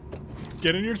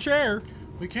 Get in your chair.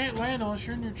 We can't land unless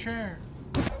you're in your chair.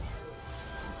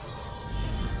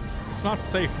 It's not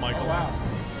safe, Michael. Oh, wow.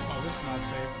 Oh, this is not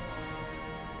safe.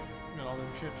 Got all them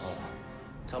chips.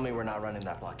 Tell me we're not running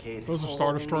that blockade. Those are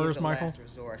Star Destroyers, Michael. Last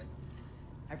resort.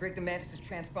 I've rigged the Mantis'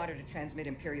 transponder to transmit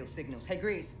Imperial signals. Hey,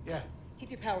 Grease, Yeah, keep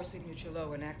your power signature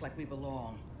low and act like we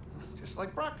belong. just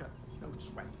like Braca. No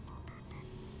sweat.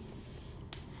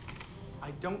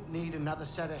 I don't need another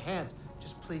set of hands.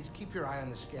 Just please keep your eye on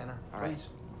the scanner. All right. Please.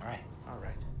 All right. All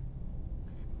right.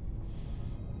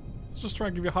 Let's just try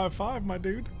and give you a high five, my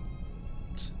dude.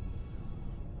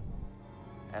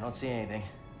 I don't see anything.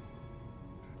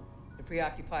 You're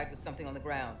preoccupied with something on the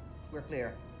ground. We're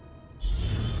clear.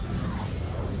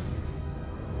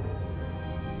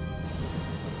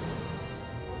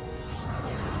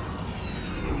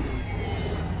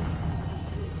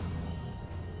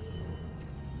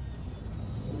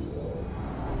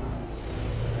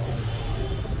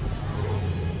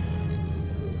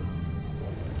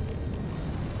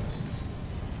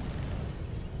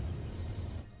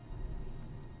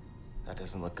 That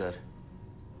doesn't look good.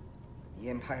 The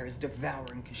Empire is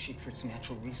devouring Kashyyyk for its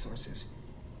natural resources.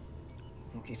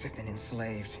 Wookiees have been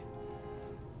enslaved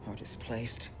or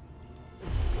displaced.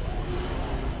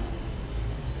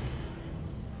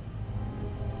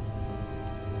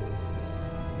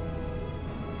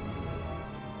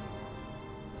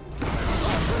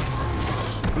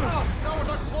 That was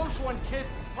a close one, kid.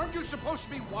 Aren't you supposed to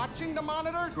be watching the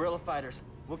monitors? Guerrilla fighters,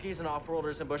 Wookiees and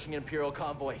off-worlders ambushing an Imperial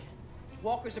convoy.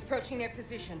 Walkers approaching their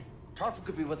position. Tarful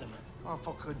could be with them.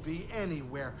 Awful could be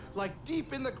anywhere. Like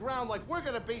deep in the ground, like we're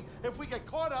gonna be if we get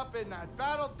caught up in that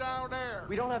battle down there.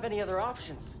 We don't have any other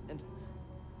options, and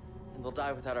they'll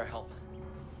die without our help.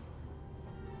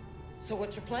 So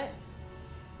what's your plan?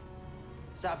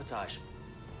 Sabotage.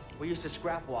 We used to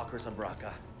scrap walkers on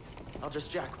Braca. I'll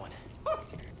just jack one.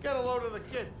 Get a load of the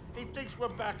kid. He thinks we're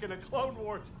back in the Clone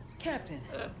Wars. Captain,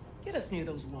 get us near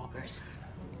those walkers.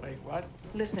 Wait, what?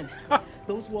 Listen,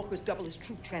 those walkers double as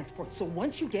troop transport, so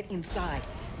once you get inside,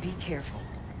 be careful.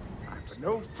 Time for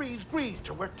no freeze grease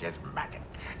to work his magic.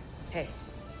 Hey,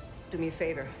 do me a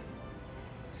favor.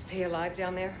 Stay alive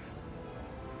down there.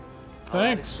 All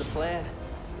right, Thanks. it's the plan.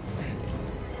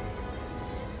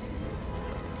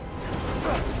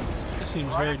 This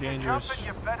seems very dangerous.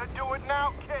 You better do it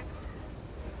now, kid.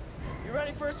 You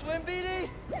ready for a swim, BD?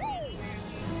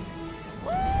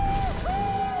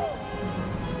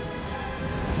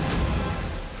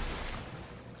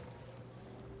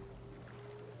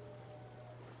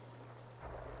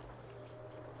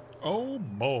 Oh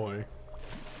boy.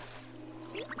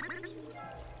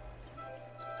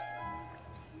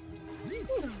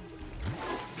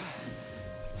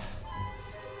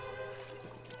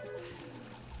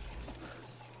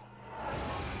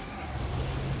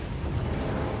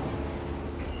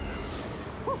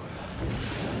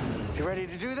 You ready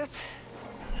to do this?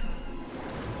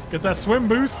 Get that swim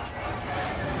boost.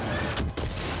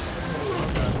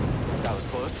 That was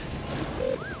close.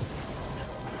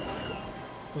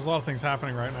 There's a lot of things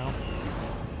happening right now.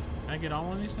 Can I get on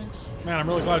one of these things? Man, I'm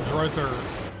really glad droids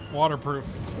are waterproof.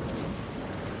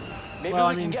 Maybe Well,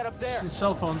 we I mean, can get up there. since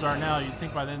cell phones are now, you'd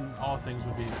think by then all things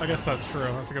would be. I guess that's true.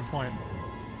 That's a good point.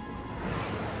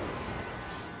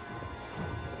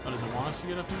 Oh, does it want us to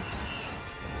get up here?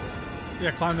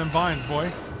 Yeah, climb them vines,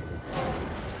 boy.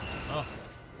 Oh.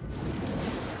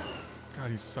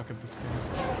 God, you suck at this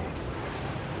game.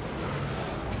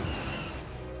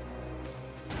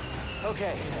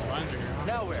 Okay, Vines are here, huh?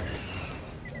 now where?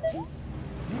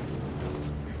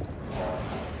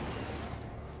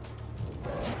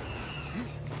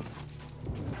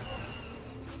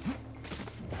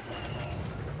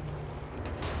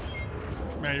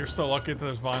 Man, you're so lucky that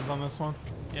there's vines on this one.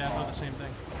 Yeah, I thought the same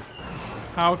thing.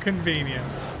 How convenient.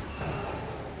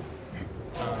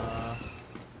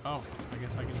 Oh, I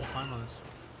guess I can just climb on this.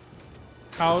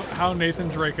 How Nathan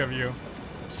Drake of you.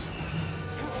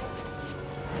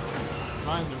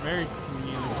 Vines are very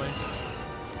conveniently placed.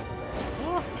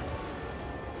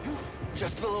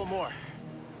 Just a little more.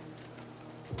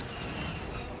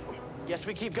 Yes,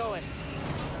 we keep going.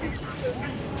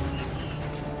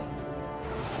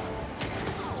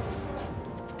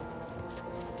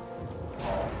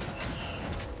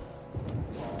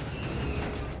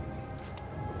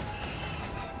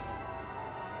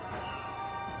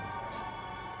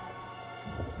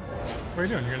 What are you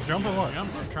doing? You gonna jump or what? I'm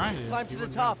trying to. Climb to the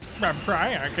top. I'm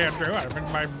trying. I can't do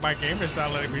it. My game is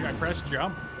not letting me. I pressed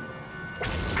jump.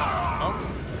 Oh,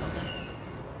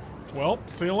 Well,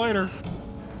 see you later.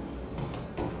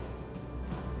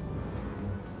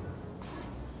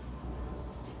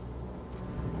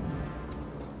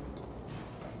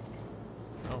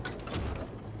 oh.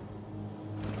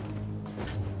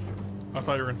 I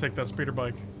thought you were gonna take that speeder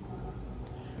bike.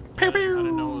 I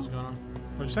didn't know what was going on.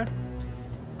 What'd you say?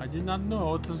 I did not know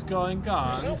what was going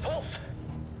on. No pulse.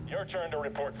 Your turn to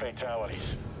report fatalities.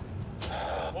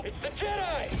 It's the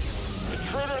Jedi!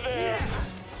 Intruder there!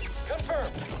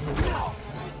 Confirmed!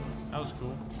 That was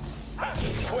cool.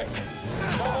 Quick!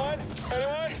 Come on!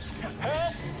 Anyone?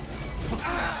 Help!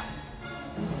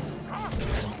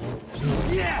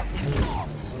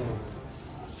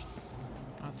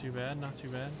 Not too bad, not too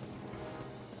bad.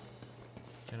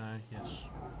 Can I? Yes.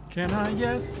 Can I?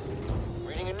 Yes.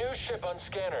 Reading a new ship on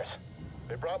scanners.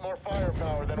 They brought more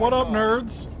firepower than What we up, thought.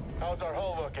 nerds? How's our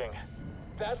hull looking?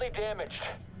 Badly damaged.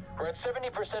 We're at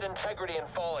 70% integrity and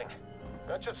falling.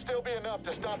 That should still be enough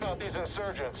to stop out these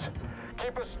insurgents.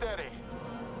 Keep us steady.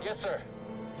 Yes, sir.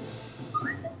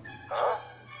 Huh?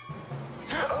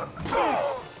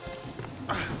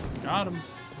 Got him.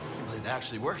 Well, it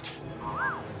actually worked.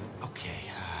 Okay,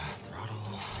 throttle.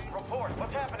 Report.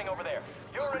 What's happening over there?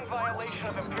 You're in violation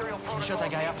of Imperial Protocol shut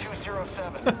that guy up?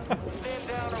 207. Stand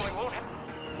down or we won't have...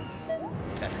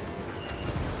 Better.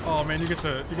 Oh man, you get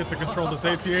to control this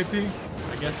AT-AT.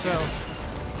 I guess so.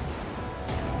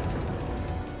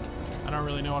 I don't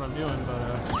really know what I'm doing,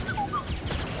 but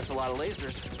That's a lot of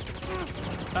lasers.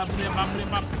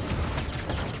 Bop-a-dee-bop-a-dee-bop.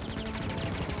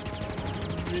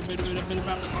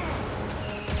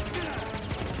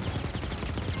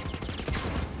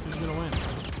 Who's gonna win?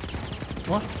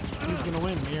 What? Who's gonna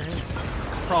win, me or him?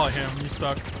 Probably him. You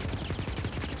suck.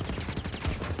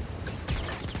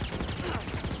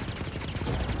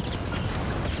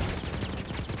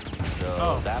 So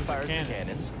Oh, that fires cannon. the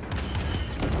cannons.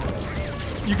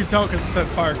 You can tell because it said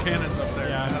fire cannons up there.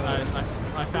 Yeah,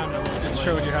 I found it a little bit It late.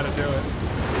 showed you how to do it.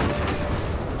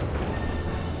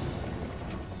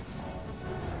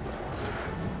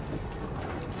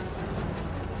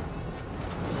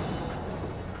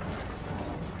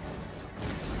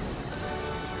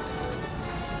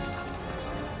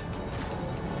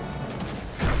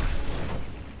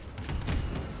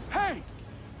 Hey!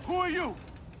 Who are you?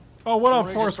 Oh, what up,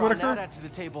 Someone Forrest just brought Whitaker? Nada to the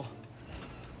table.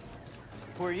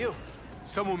 Who are you?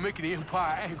 Someone making the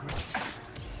Empire angry.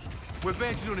 We're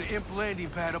advancing on an imp landing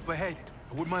pad up ahead.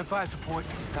 I wouldn't mind fire support.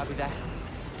 Copy that.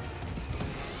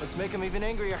 Let's make him even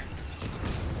angrier.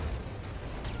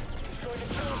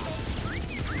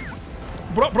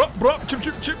 Bruh, bruh, bruh, chip,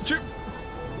 chip, chip, chip.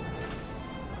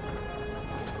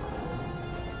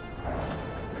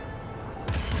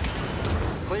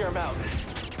 Let's clear him out.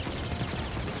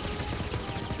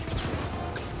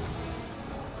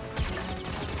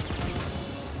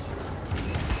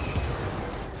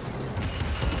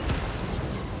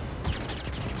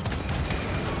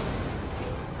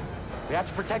 We have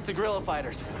to protect the guerrilla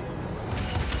fighters.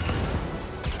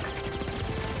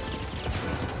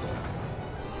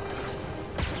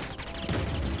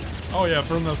 Oh yeah,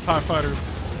 burn those TIE fighters.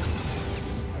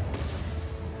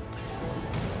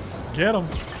 Get him.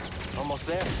 Almost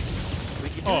there. We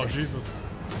can do Oh, this. Jesus.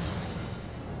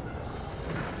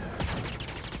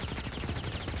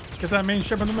 Get that main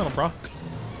ship in the middle, bro.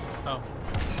 Oh.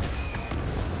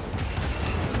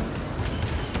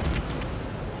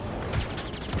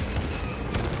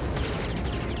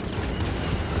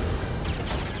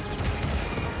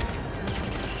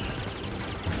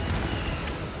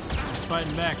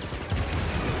 Fighting back.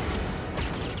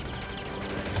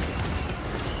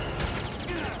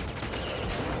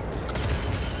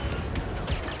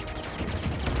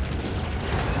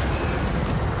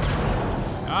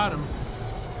 Got him.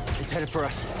 It's headed for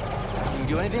us. Can you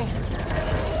do anything?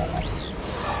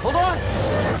 Hold on!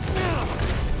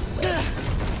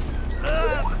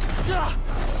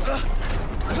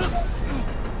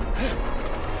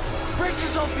 Brace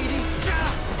yourself,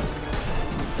 BD!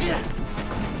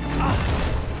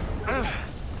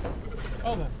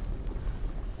 Oh,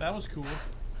 that was cool.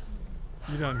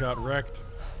 You done got wrecked.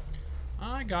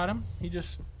 I got him. He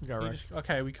just Got wrecked.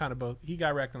 okay, we kind of both. He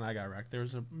got wrecked and I got wrecked. There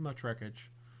was much wreckage.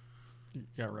 You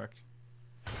got wrecked.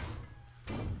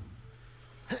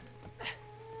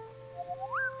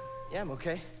 Yeah, I'm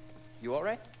okay. You all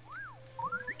right?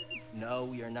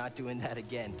 No, you're not doing that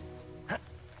again.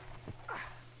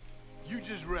 You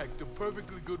just wrecked a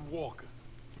perfectly good walker.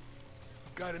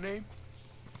 Got a name?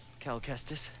 Cal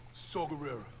Kestis, Saw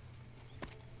Gerrera.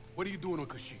 What are you doing on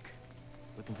Kashyyyk?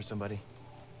 looking for somebody.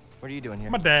 What are you doing here?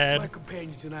 My dad. My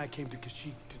companions and I came to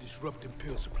Kashyyyk to disrupt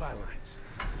Imperial supply lines.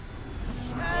 Oh,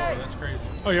 that's crazy.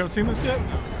 Oh, you haven't seen this yet?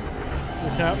 The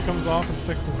cap comes off and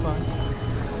sticks to the side.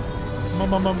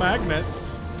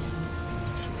 Magnets.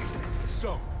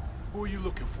 So, who are you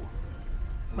looking for?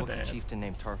 A My local dad. chieftain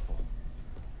named Tarful.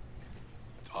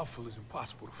 Tarful is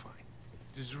impossible to find.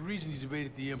 There's a reason he's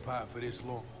evaded the Empire for this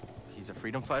long. He's a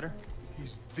freedom fighter?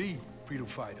 He's the freedom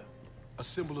fighter, a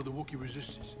symbol of the Wookiee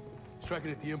resistance, striking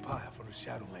at the Empire from the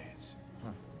Shadowlands.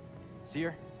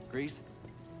 Seer, Grease,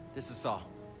 this is Saw.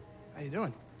 How you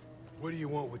doing? What do you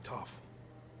want with Tarful?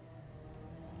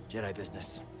 Jedi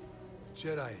business.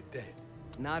 Jedi are dead.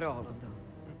 Not all of them.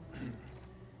 You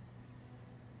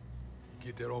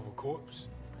get that off a corpse?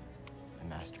 The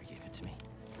Master gave it to me.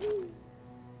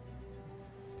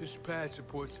 This pad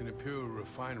supports an Imperial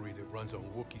refinery that runs on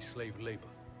Wookiee slave labor.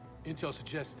 Intel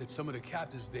suggests that some of the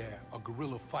captives there are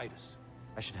guerrilla fighters.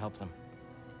 I should help them.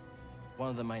 One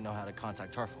of them might know how to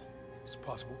contact Tarful. It's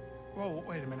possible. Whoa,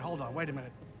 wait a minute, hold on, wait a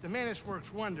minute. The Mantis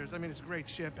works wonders. I mean, it's a great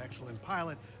ship, excellent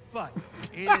pilot, but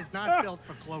it is not built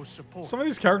for close support. Some of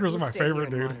these characters are We'll my stay here favorite,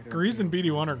 and dude. monitor Grease and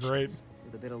Imperial BD1 are great. transmissions.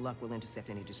 With a bit of luck, we'll intercept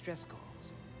any distress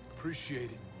calls.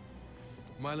 Appreciate it.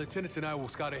 My lieutenants and I will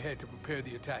scout ahead to prepare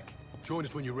the attack. Join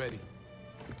us when you're ready.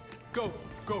 Go,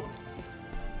 go.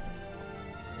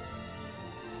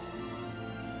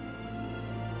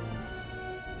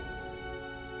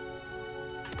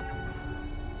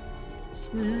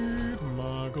 Sweet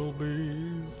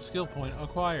Mugglebees. Skill point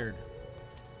acquired.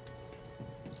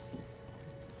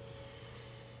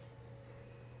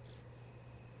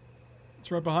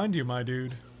 It's right behind you, my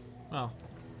dude. Well,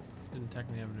 didn't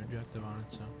technically have an objective on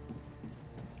it, so.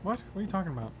 What? What are you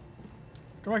talking about?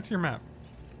 Go back to your map.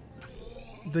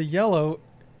 The yellow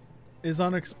is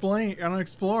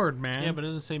unexplored, man. Yeah, but it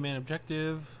doesn't say main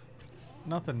objective.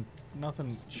 Nothing.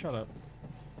 Shut up.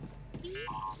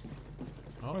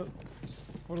 Oh,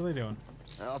 What are they doing?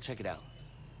 I'll check it out.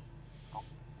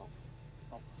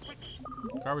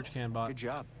 garbage can bot. Good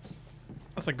job.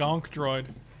 That's a gonk droid.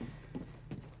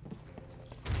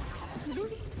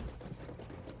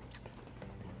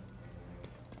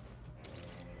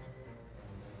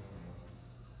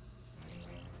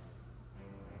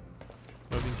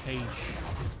 Loading cage.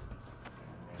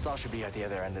 Saw should be at the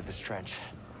other end of this trench.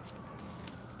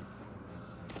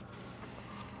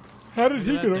 How did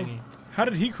he Look at get that over? thingy. How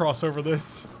did he cross over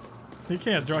this? He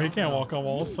can't draw. He can't walk on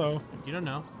walls. So You don't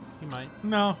know. He might.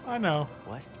 no, I know.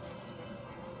 What?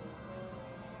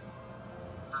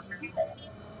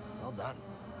 Well done.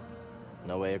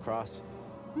 No way across.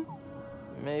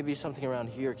 Maybe something around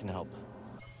here can help.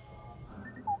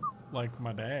 Like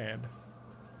my dad.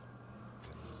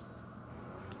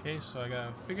 Okay, so I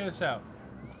gotta figure this out.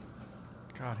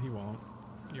 God, he won't.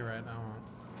 You're right, I won't.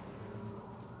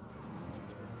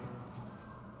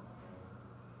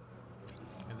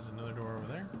 Okay, there's another door over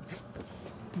there.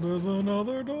 There's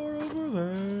another door over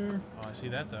there. Oh, I see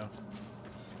that though.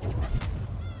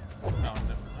 Oh, no. Oh,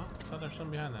 I thought there's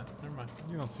something behind that. Never mind.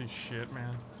 You don't see shit,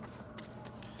 man.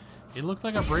 It looked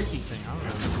like a breaky thing. I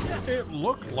don't know. It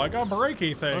looked like a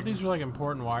breaky I thought thing. these were like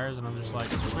important wires, and I'm just like,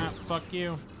 ah, fuck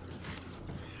you.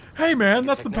 Hey, man,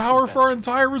 that's the Technician's power for our badge.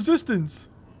 entire resistance.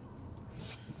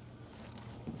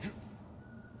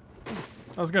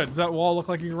 That was good. Does that wall look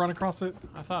like you can run across it?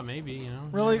 I thought maybe, you know.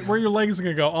 Really? Where are your legs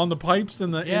gonna go? On the pipes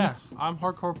and the... Yeah, I'm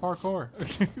hardcore parkour.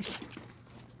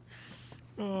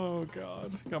 Oh,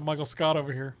 God. Got Michael Scott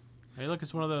over here. Hey, look,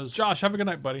 it's one of those... Josh, have a good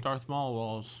night, buddy. Darth Maul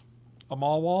walls. A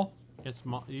mall wall? It's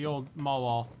the old Maul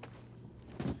wall.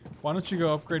 Why don't you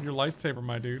go upgrade your lightsaber,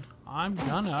 my dude? I'm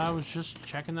gonna. I was just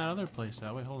checking that other place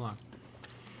out. Wait, hold on.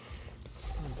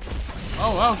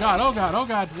 Oh God, oh God, oh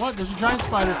God. What? There's a giant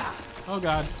spider. Oh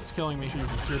God, it's killing me.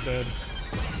 Jesus, you're dead.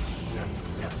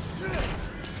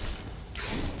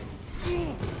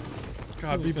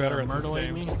 God, be better at this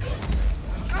game. Me.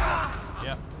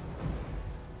 Yep.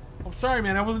 I'm sorry,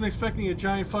 man. I wasn't expecting a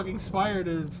giant fucking spider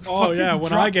to. Oh yeah,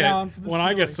 when I get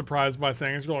ceiling. surprised by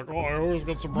things, you're like, oh, I always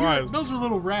get surprised. Those are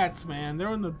little rats, man.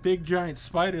 They're in the big giant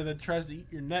spider that tries to eat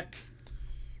your neck.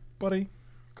 Buddy,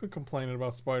 quit complaining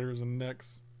about spiders and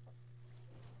necks.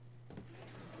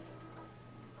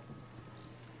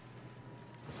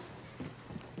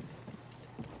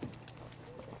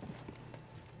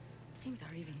 Things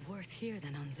are even worse here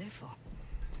than on Zepho.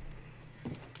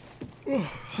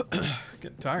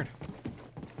 Getting tired.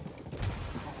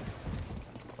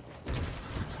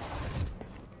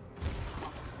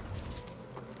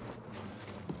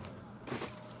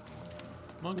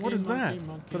 Monkey, What is monkey, that?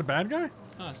 monkey. Is that a bad guy?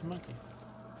 No, it's a monkey.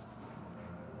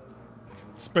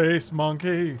 Space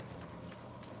monkey.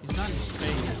 He's not in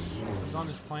space. He's on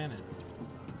this planet.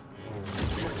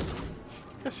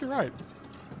 Guess you're right.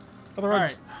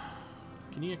 Otherwise, Alright.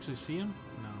 Can you actually see him?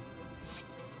 No.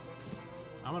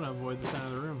 I'm gonna avoid the center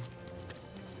of the room.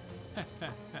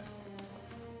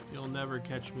 You'll never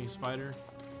catch me, spider.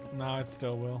 no, it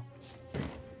still will.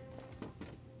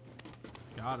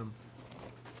 Got him.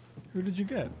 Who did you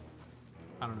get?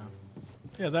 I don't know.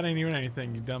 Yeah, that ain't even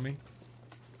anything, you dummy.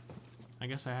 I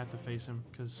guess I have to face him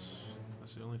because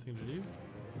that's the only thing to do.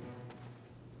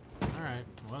 Alright,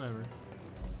 whatever.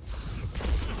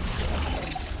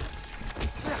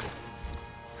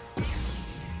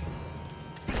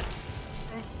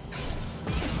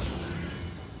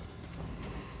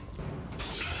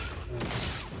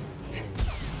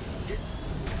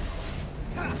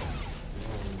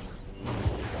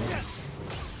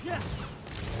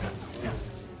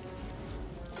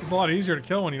 It's a lot easier to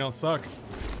kill when you don't suck.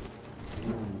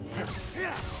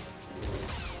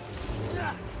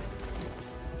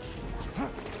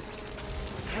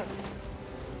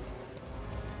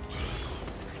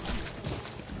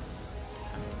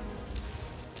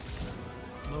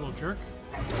 Little jerk.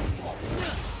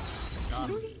 Got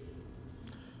him.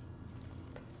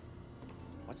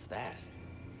 What's that?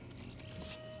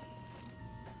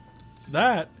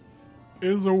 That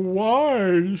is a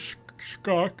wise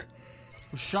skunk.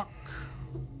 Shuck.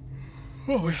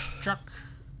 Oh, Chuck.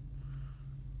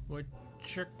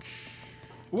 Woodchuck.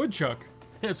 woodchuck.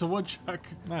 It's a woodchuck.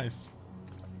 Nice.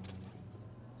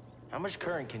 How much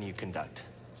current can you conduct?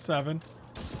 7.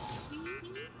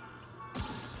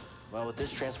 Well, with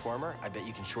this transformer, I bet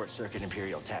you can short-circuit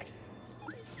Imperial tech.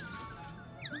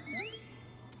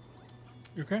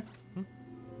 You okay?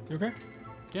 You okay?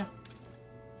 Yeah.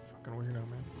 Fucking weirdo,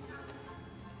 man.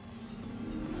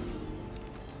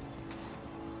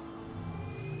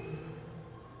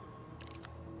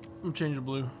 I'm changing to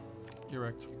blue. You're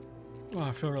wrecked. Oh,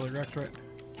 I feel really wrecked, right?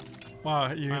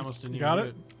 Wow, you I almost didn't you even got do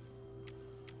it?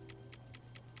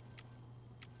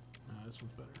 This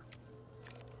one's better.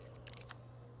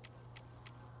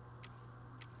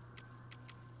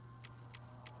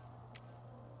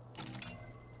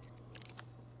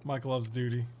 Mike loves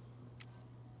duty.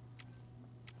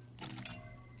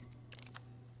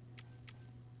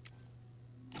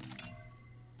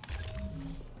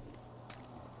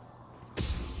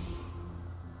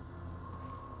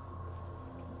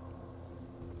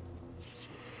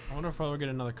 I wonder if I'll ever get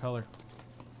another color.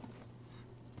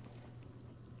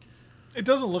 It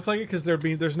doesn't look like it because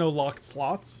there's no locked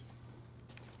slots.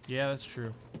 Yeah, that's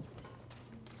true.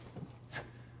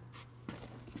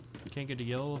 Can't get a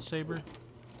yellow saber.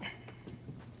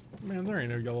 Man, there ain't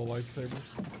no yellow lightsabers.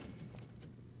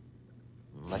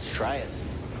 Let's try it.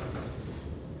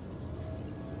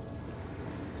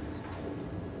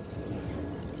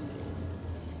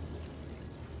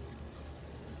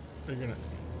 Are you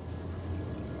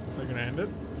gonna end it?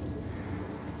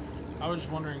 I was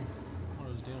just wondering what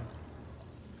it was doing.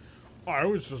 I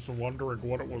was just wondering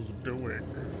what it was doing.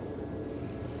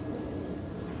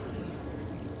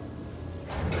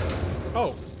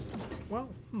 Oh. Well,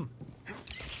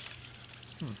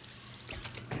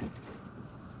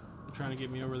 Trying to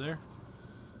get me over there?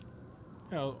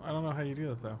 Yeah, I don't know how you do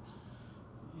that, though.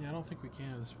 Yeah, I don't think we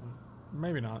can at this point.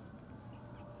 Maybe not.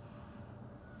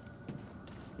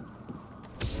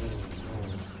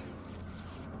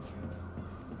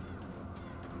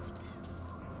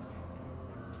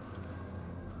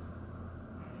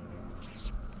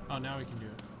 Oh, now we can do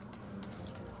it.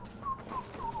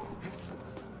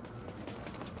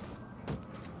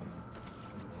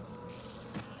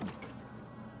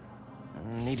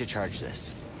 Need to charge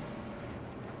this.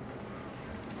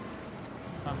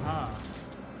 Haha.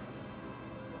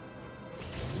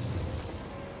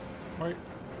 Wait,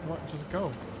 what? Just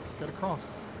go. Get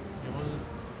across. It wasn't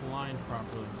aligned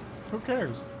properly. Who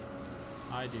cares?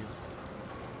 I do.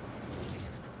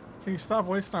 Can you stop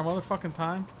wasting our motherfucking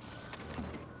time?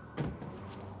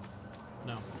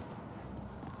 No.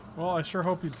 Well, I sure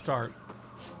hope you'd start.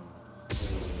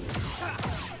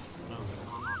 No.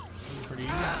 Pretty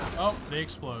easy. Oh, they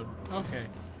explode. Okay.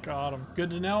 Got him. Good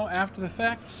to know after the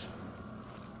fact.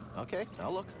 Okay,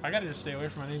 I'll look. I gotta just stay away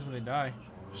from enemies when they die.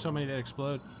 There's so many that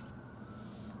explode.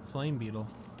 Flame beetle.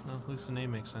 Well, at least the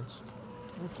name makes sense.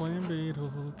 Flame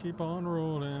beetle, keep on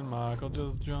rolling. Michael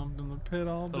just jumped in the pit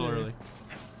all day. A little early.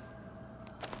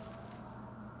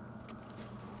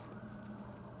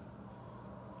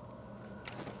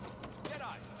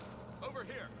 Jedi, over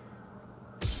here.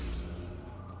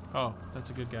 Oh, that's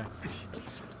a good guy.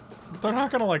 They're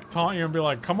not gonna like taunt you and be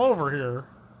like, come over here.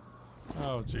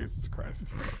 Oh, Jesus Christ.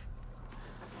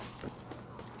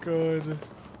 Good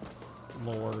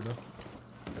Lord.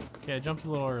 Okay, I jumped a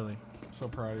little early. I'm so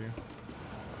proud of you.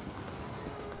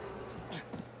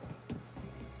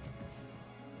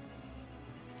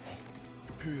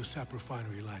 Imperial sap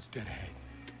refinery lies dead ahead.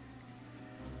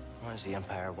 What does the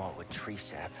Empire want with tree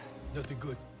sap? Nothing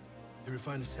good. They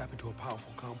refine the sap into a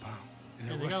powerful compound, and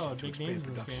Yeah, then they rush got a lot it of to big expand names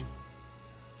in this production. game.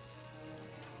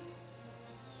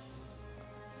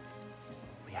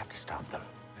 We have to stop them.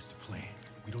 That's the plan.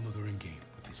 We don't know their endgame,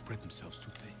 but they spread themselves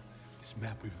too thin. This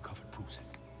map we've recovered proves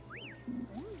it.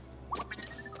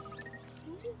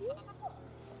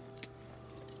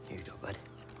 Here you go, bud.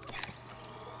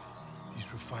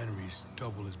 These refineries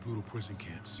double as brutal prison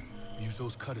camps. We use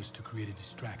those cutters to create a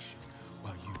distraction,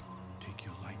 while you take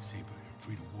your lightsaber and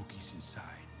free the Wookiees inside.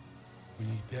 We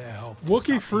need their help. to Wookiee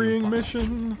stop the freeing Empire.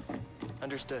 mission.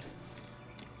 Understood.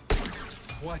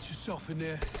 Watch yourself in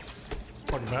there.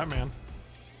 Fucking Batman.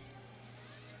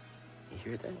 You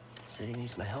hear that? Said he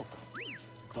needs my help.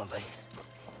 Come on, buddy.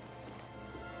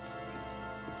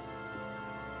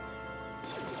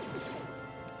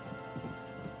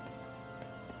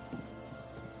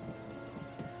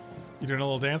 You doing a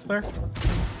little dance there?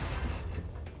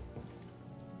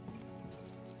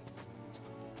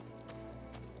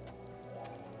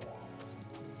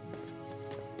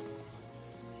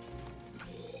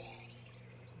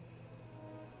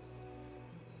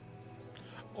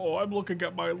 Oh, I'm looking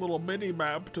at my little mini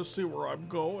map to see where I'm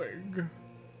going.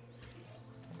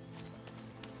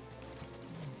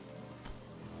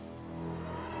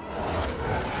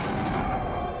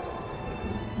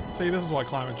 See, this is why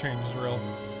climate change is real.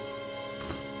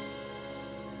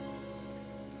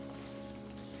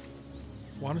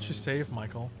 Why don't you save,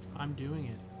 Michael? I'm doing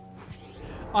it.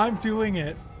 I'm doing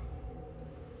it.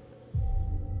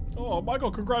 Oh,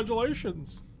 Michael,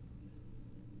 congratulations.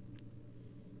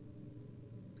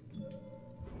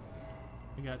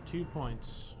 We got 2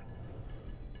 points.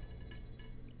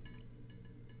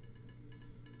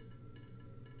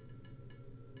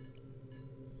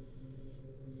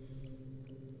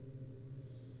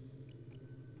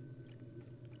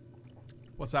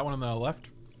 What's that one on the left?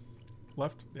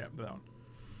 Left? Yeah, that one.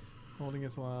 Holding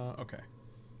it. Okay.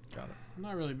 Got it. I'm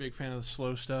not really a big fan of the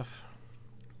slow stuff.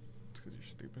 It's because you're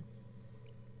stupid.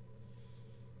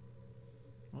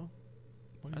 Well,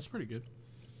 What that's pretty good.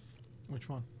 Which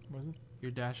one? Was it?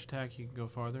 Your dash attack, you can go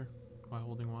farther by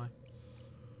holding Y.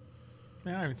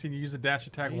 Man, I haven't seen you use a dash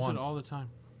attack I use once. it all the time.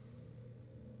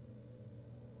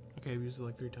 Okay, I've used it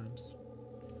like 3 times.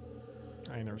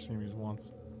 I ain't never seen him use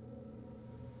once.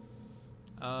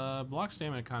 Block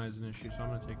stamina kind of is an issue, so I'm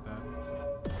gonna take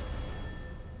that.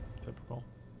 Typical.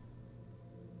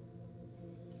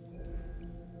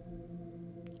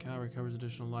 Cal recovers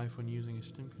additional life when using a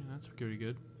stim. That's pretty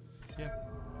good. Yeah.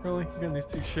 Really? You getting these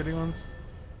 2 shitty ones?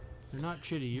 They're not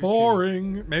chitty. You're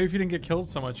Boring. Maybe if you didn't get killed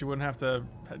so much, you wouldn't have to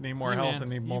need more Hey, health man,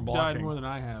 and need more you've blocking. died more than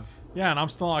I have. Yeah, and I'm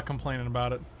still not complaining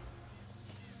about it.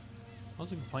 I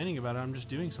wasn't complaining about it. I'm just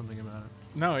doing something about it.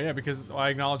 No, yeah, because I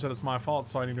acknowledge that it's my fault,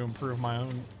 so I need to improve my own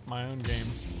game.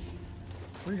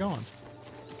 Where are you going?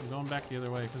 I'm going back the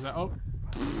other way because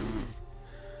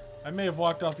I may have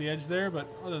walked off the edge there, but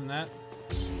other than that,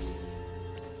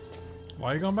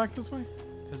 Why are you going back this way?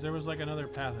 because there was like another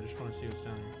path. I just want to see what's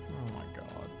down here. Oh my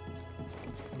god.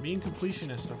 I'm being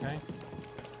completionist, okay?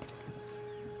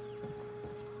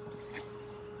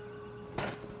 I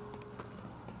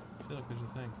feel like there's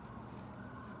a thing.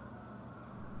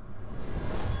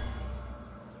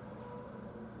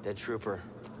 Dead trooper.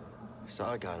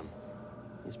 Saw got him.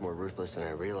 He's more ruthless than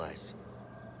I realized.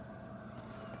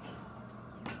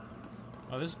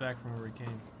 Oh, this is back from where we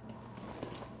came.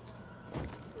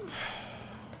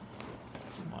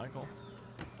 Michael.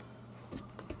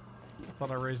 I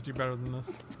thought I raised you better than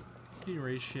this. You didn't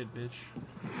raise shit, bitch.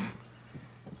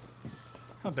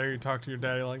 How dare you talk to your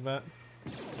daddy like that?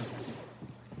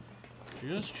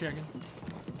 Just checking.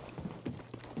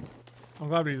 I'm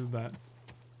glad we did that.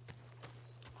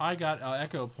 I got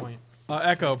echo point.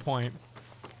 Echo point.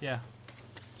 Yeah.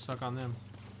 Suck on them.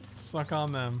 Suck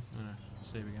on them. I'm gonna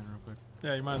save again real quick.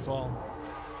 Yeah, you might as well.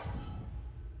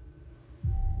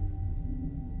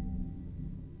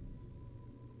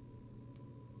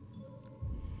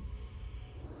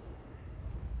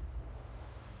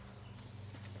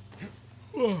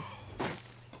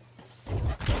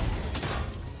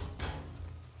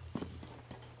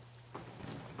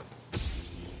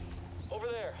 Over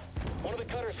there. One of the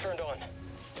cutters turned on.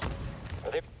 Are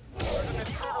they? There's an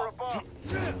intruder above.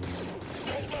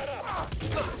 Don't let up.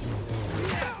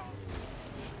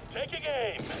 Taking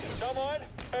aim. Someone?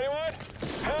 Anyone?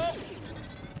 Help!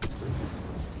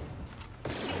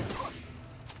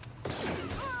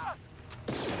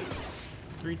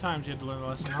 3 times you had to learn the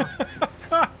lesson,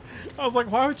 huh? I was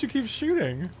like, why would you keep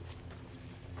shooting?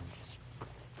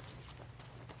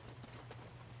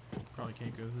 Probably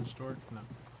can't go through this door. No.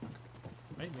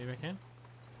 Wait, maybe I can.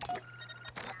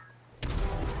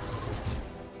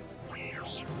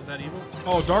 Is that evil?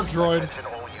 Oh, Dark Droid. Attention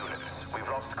all units. We've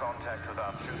lost contact with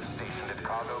our troops stationed at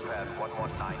cargo pad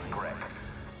 119 Greg. I'm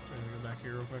gonna go back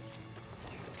here real quick.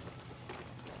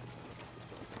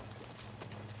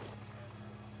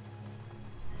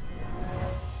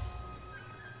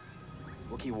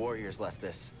 Wookiee warriors left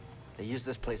this. They used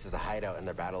this place as a hideout in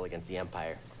their battle against the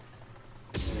Empire.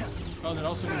 Oh, that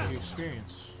also gives you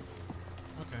experience.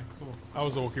 Okay, cool. I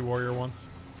was a Wookiee warrior once.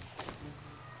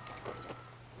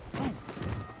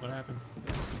 What happened?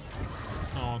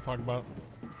 I don't want to talk about it.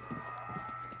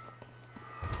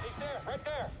 He's there, right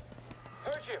there.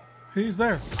 Heard you. He's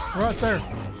there. Right there.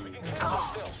 We can kill him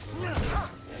still.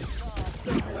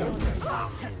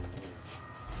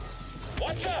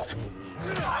 Watch out!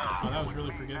 Oh, that was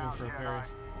really forgiving for a parry.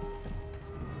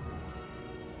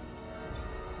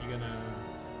 You gonna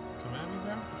come at me,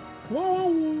 bro? Whoa,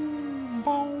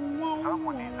 whoa, whoa.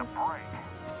 Someone needs a break.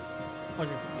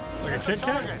 Like a Kit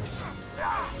Kat?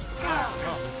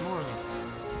 Oh, there's more of them.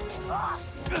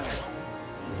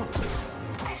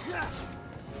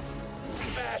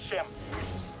 Smash him.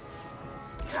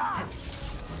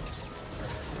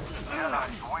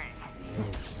 Jedi's weak.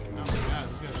 Oh my god,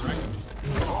 this guy's wrecking me.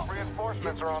 More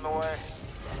reinforcements are on the way.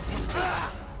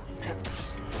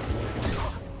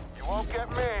 You won't get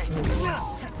me.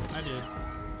 I did.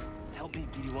 Help me,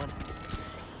 BD1.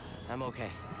 I'm okay.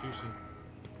 Juicy.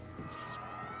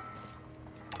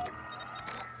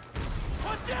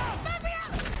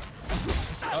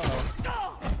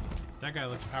 Uh-oh. That guy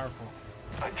looks powerful.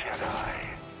 A Jedi.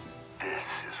 This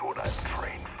is what I'm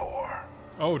trained for.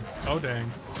 Oh dang.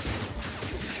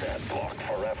 Can't block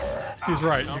forever. He's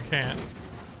right, you can't.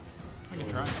 I can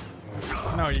try.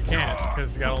 No, you can't,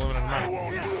 because you got a limited amount.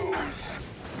 Won't lose.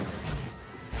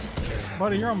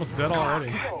 Buddy, you're almost dead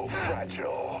already. So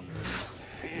fragile.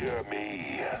 Fear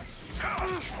me.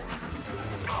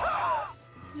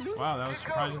 Wow, that was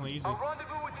surprisingly easy. I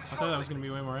thought that was going to be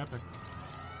way more epic.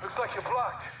 Looks like you're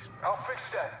blocked. I'll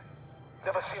fix that.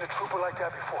 Never seen a trooper like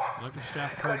that before. Look at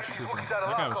Staff Purge Trooper.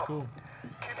 That guy was cool.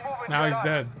 Keep moving, Now he's Jedi.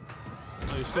 dead.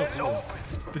 Oh, he's still cool.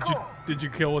 Did you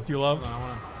kill with you love? Hold on, I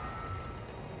want to...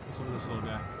 What's up with this little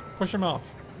guy? Push him off.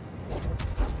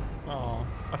 Oh,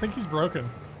 I think he's broken.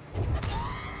 And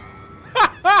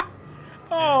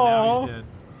now Oh, he's dead.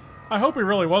 I hope he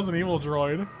really was an evil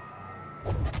droid.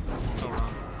 Oh,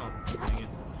 wrong. Oh, dang it.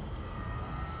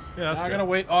 Yeah, that's I good. gotta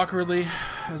wait awkwardly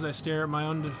as I stare at my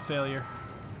own failure.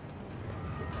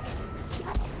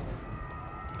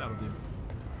 That'll do.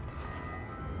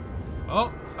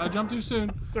 Oh, I jumped too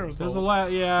soon. There's a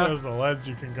lot. Yeah. There's a ledge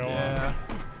you can go on. Yeah.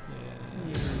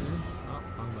 Yeah. Oh,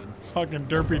 wrong button. Fucking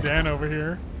Derpy Dan over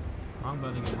here. Wrong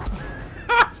button again.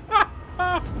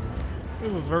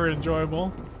 This is very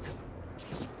enjoyable.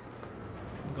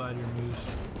 I'm glad you're amused.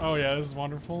 Oh yeah, this is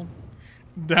wonderful.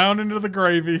 Down into the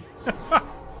gravy.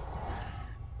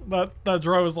 that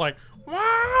droid was like, wow.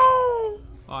 Oh,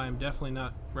 I am definitely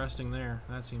not resting there.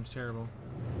 That seems terrible.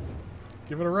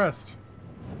 Give it a rest.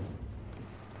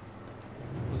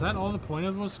 Was that all the point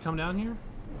of it was to come down here?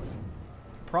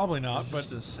 Probably not, Was but it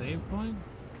just a save point?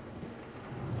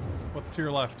 what's to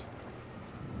your left?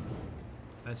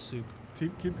 That's soup.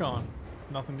 Keep going.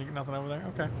 Nothing over there?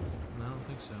 Okay. No, I don't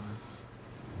think so, man.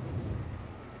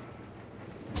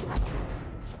 You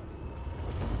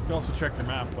can also check your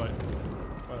map, but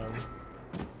whatever.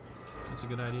 That's a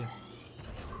good idea.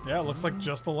 Yeah, it looks like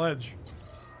just a ledge.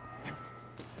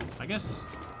 I guess.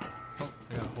 Oh,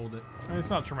 I gotta hold it. I mean, it's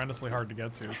not tremendously hard to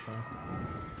get to, so.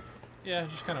 Yeah,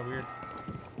 it's just kind of weird.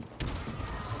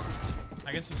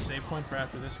 I guess it's a save point for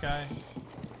after this guy.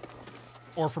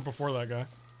 Or for before that guy.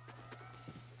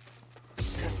 Oh,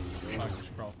 I can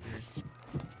just crawl through.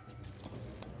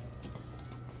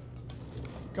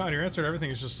 God, your answer to everything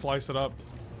is just slice it up.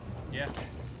 Yeah.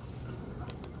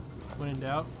 When in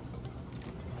doubt,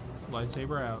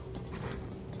 lightsaber out.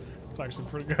 It's actually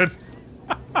pretty good.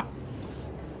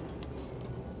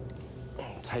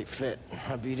 Tight fit,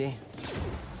 huh, BD?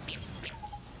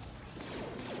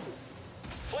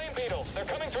 Flame beetles, they're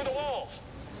coming through the walls.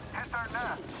 Hit their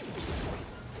nest.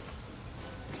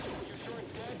 You sure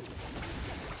it's dead?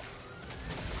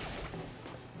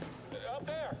 Up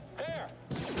there, there.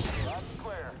 Loud and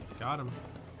clear. Got him.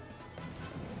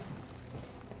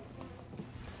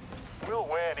 We'll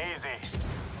win easy.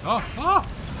 Oh, oh!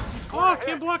 Oh, I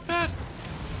can't block that!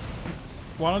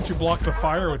 Why don't you block the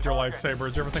fire with your lightsaber?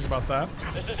 Did you ever think about that?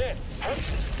 This is it.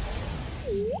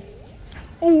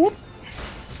 Oh!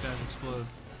 These guys explode.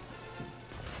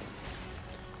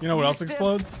 You know what else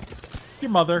explodes?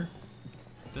 Your mother.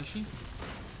 Does she?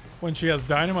 When she has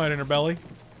dynamite in her belly.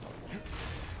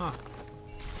 Huh.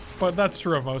 But that's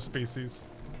true of most species.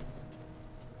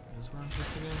 Is where I'm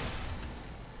supposed to go?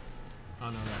 Oh,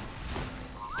 no, that.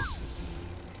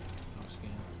 Oh,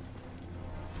 scan.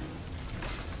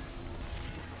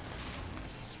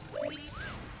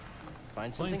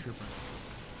 Find Flame something? trooper.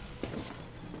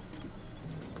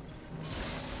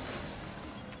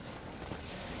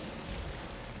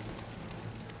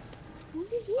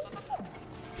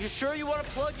 You sure you want to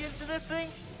plug into this thing?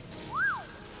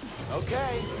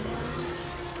 Okay.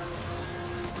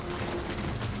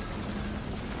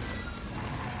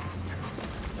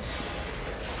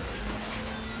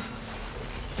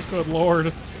 Good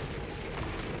lord.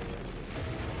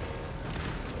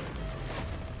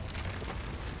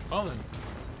 Well then.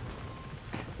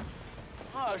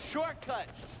 Oh, shortcut.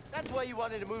 That's why you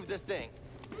wanted to move this thing.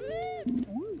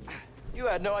 You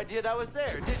had no idea that was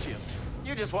there, did you?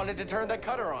 You just wanted to turn that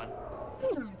cutter on.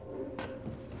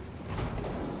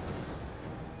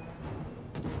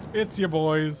 It's you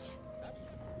boys.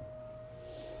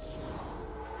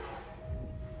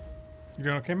 You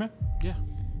doing okay, man? Yeah.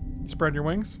 You spread your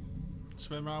wings?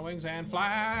 Spread my wings and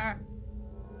fly.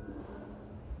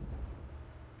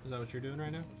 Is that what you're doing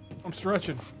right now? I'm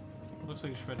stretching. Looks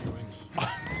like you spread your wings.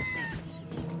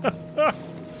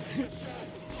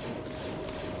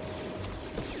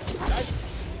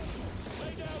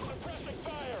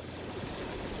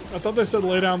 I thought they said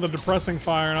lay down the depressing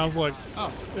fire, and I was like,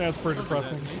 oh, yeah, it's pretty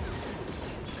depressing.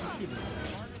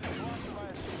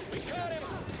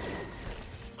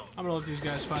 I'm gonna let these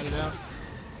guys fight it out.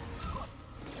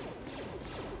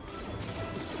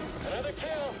 Another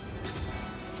kill.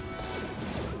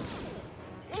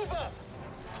 Move up.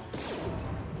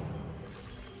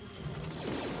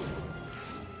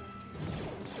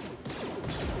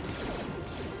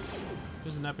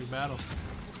 This is an epic battle.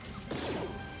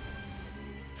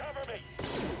 Cover me.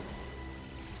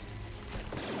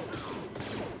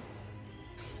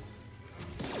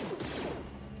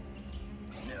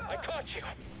 I caught you.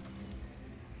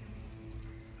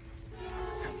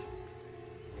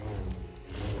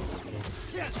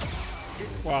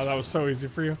 Wow, that was so easy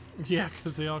for you. Yeah,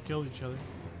 because they all killed each other.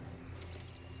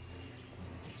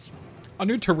 A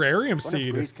new terrarium Wonder if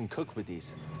seed. Grease can cook with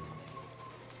these.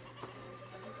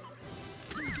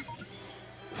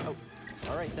 Oh,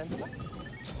 all right then.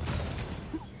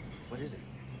 What is it?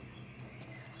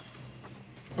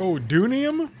 Oh,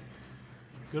 Dunium?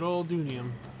 Good old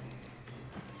Dunium.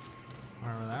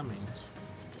 Whatever that means.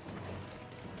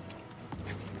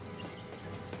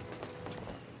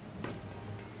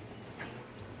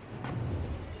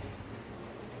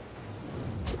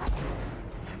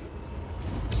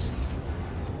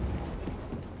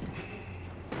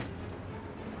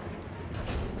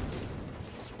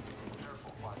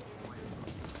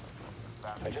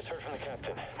 I just heard from the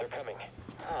captain. They're coming.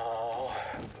 Oh,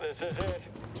 this is it.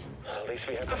 At least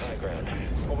we have the high ground.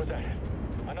 What was that?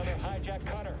 Another hijacked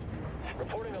cutter.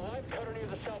 Reporting a live cutter near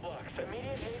the cell blocks.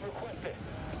 Immediate aid requested.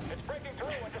 It's breaking through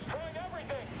and destroying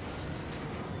everything.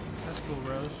 That's cool,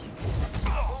 Rose.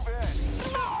 Move in.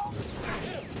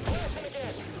 Hit him. Blast him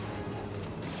again.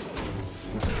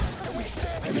 Can we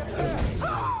stand against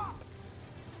that?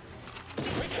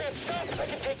 We can't stop. I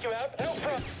can take you out. No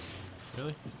problem.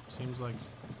 Really? Seems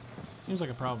like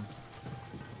a problem.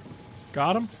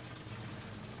 Got him?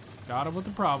 Got him with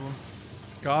the problem.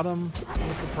 Got him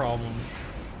with the problem.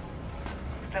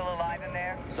 Still alive in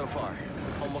there? So far,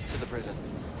 almost to the prison.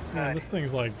 Man, this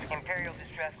thing's like Imperial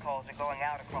distress calls are going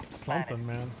out across the something,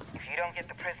 planet. man. If you don't get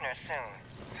the prisoners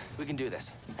soon. We can do this.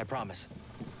 I promise.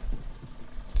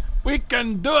 We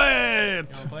can do it!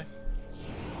 You wanna play?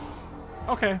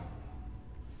 Okay.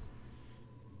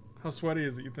 How sweaty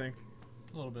is it, you think?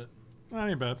 A little bit. Not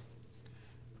any bad.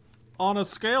 On a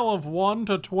scale of 1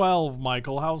 to 12,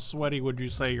 Michael, how sweaty would you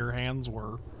say your hands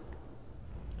were?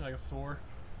 Like a 4.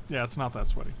 Yeah, it's not that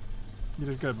sweaty. You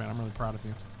did good, man. I'm really proud of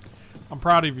you. I'm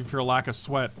proud of you for your lack of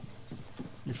sweat,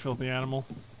 you filthy animal.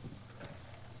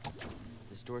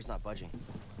 This door's not budging.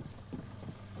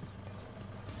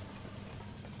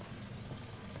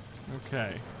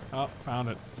 Okay. Oh, found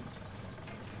it.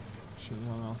 Should be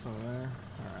one else over there.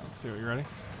 Alright, let's do it. You ready?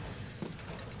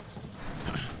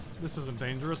 This isn't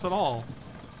dangerous at all.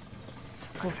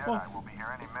 The Jedi will be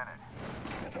here any minute.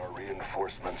 And our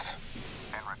reinforcements.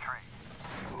 In retreat.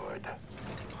 Good.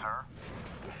 Sir?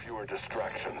 The fewer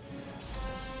distractions.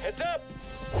 Heads up!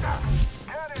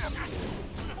 Get him!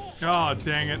 God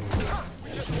dang it.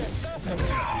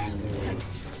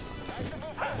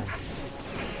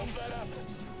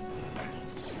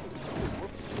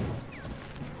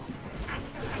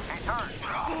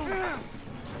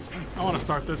 I want to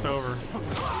start this over.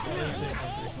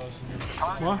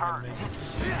 What?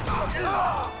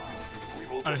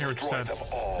 I didn't hear what you said.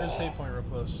 There's a save point real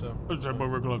close, so. And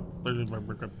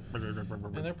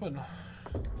they're putting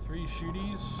 3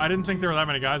 shooties. I didn't think there were that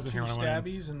many guys in 2 here when I went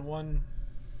in. stabbies and 1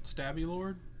 stabby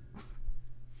lord.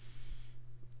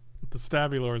 The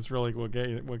stabby lord's really what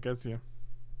gets you.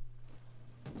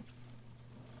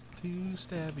 2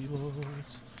 stabby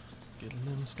lords. Getting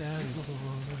them stabby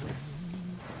lords.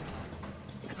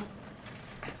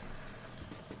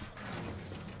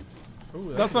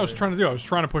 Ooh, That's what I was trying to do. I was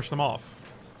trying to push them off.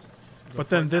 But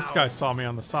then this guy saw me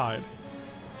on the side.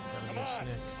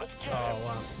 Oh,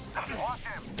 wow. Watch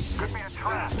him! Could be a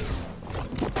trap.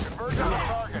 Converge on the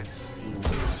target.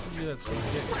 Maybe that's what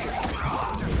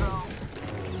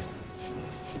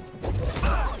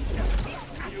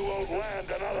You won't land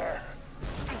another.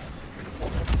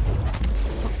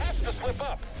 Has to slip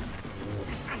up.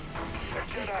 The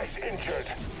Jedi's injured.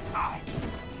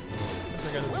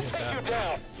 We'll take you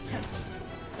down.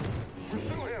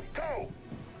 Through him, go!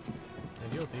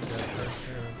 I deal with these guys first.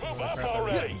 Here, Move up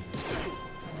already!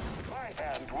 My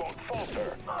hand won't falter.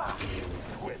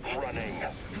 Quit running.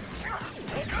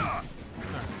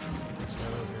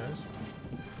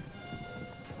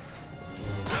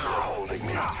 You're holding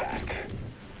me back.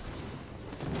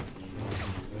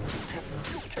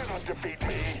 You cannot defeat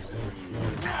me.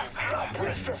 Stop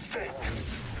resisting.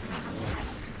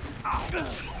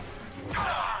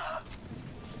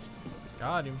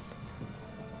 Got him.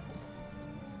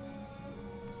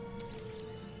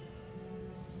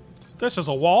 This is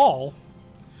a wall.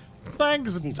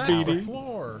 Thanks, That's the Speedy.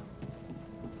 floor.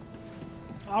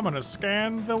 I'm gonna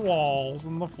scan the walls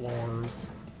and the floors.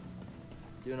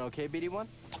 Doing okay, BD1?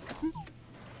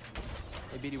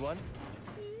 Hey, BD1?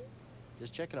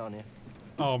 Just checking on you.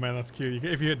 Oh man, that's cute.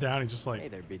 If you hit down, he's just like. Hey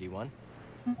there, BD1.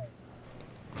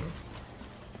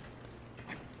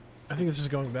 I think this is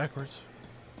going backwards.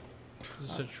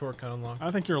 This is such a shortcut unlock. I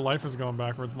think your life is going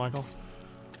backwards, Michael.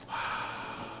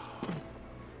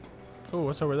 Oh,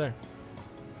 what's over there?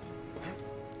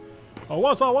 Oh,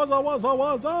 what's up?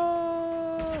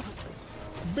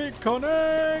 Big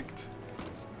connect.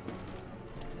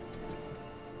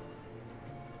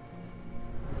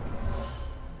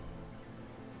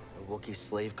 A Wookiee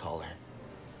slave collar.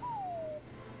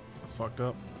 That's fucked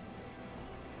up.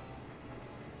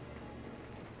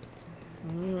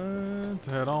 Let's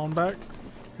head on back.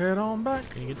 Head on back.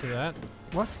 Can you get to that?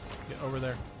 What? Get over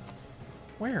there.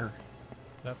 Where?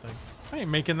 That thing. I ain't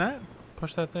making that.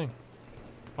 Push that thing.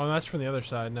 Oh, that's from the other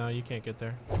side. No, you can't get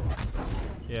there.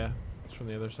 Yeah, it's from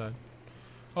the other side.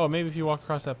 Oh, maybe if you walk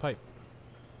across that pipe.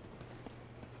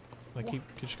 Like,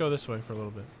 just go this way for a little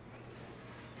bit.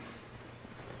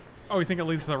 Oh, you think it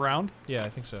leads to the round? Yeah, I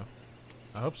think so.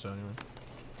 I hope so, anyway.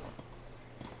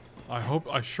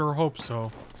 I sure hope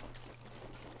so.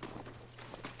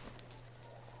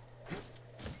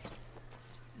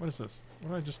 What is this? What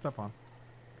did I just step on?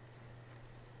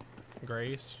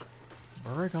 Grace.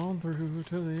 Break on through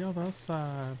to the other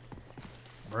side.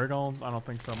 Break on. I don't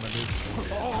think so, maybe.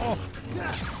 Oh!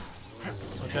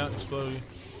 Look out, explode you.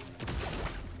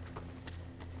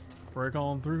 Break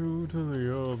on through to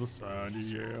the other side,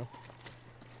 yeah.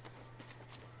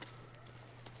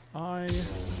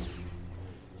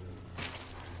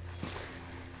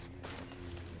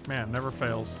 Man, never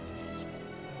fails.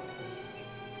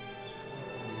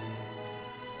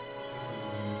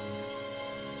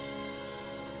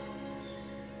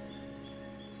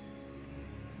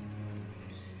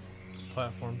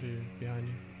 platform to behind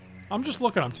you. I'm just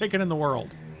looking. I'm taking in the world.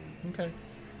 Okay.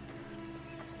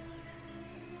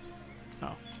 Oh,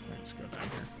 let me just go down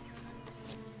here.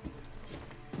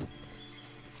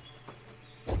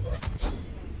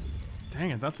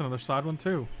 Dang it, that's another side one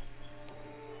too.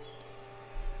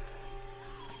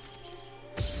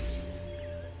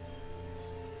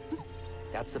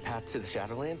 That's the path to the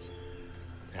Shadowlands?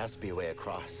 There has to be a way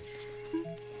across.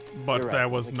 But You're right.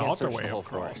 that was We can't not the search way whole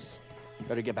across. forest.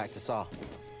 Better get back to Saw.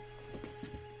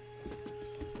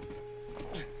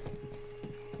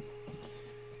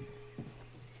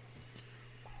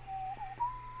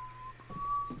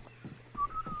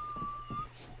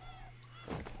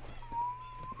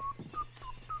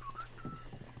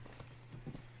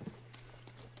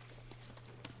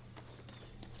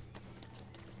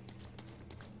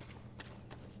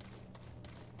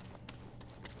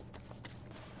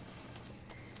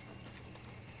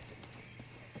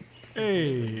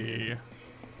 Hey.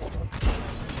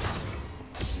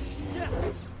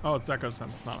 Oh, it's Echo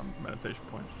Sense, not a meditation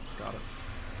point. Got it.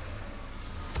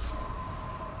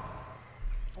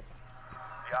 The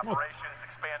operation's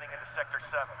expanding into Sector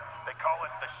 7. They call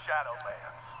it the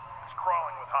Shadowlands. It's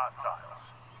crawling with hostiles.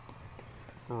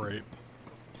 Great.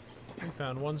 We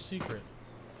found one secret.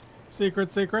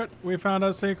 Secret, secret. We found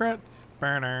a secret.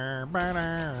 Banner,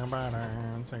 banner,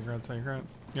 banner. Secret, secret.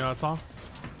 You know that song?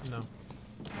 No.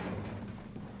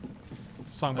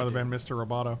 It's a song by the band Mr.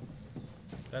 Roboto.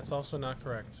 That's also not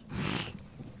correct.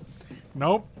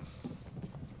 Nope.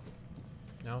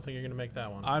 I don't think you're gonna make that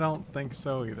one. I don't think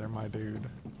so either, my dude.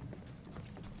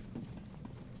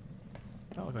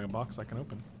 That looks like a box I can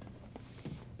open.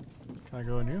 Can I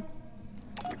go in you?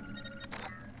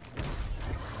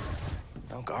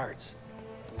 No guards.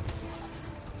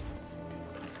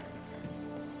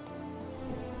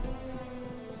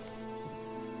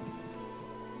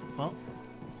 Well.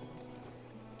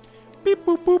 Beep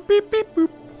boop boop beep beep boop.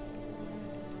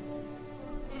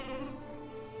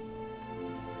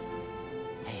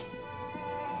 Hey.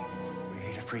 We're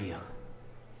here to free you. You're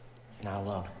not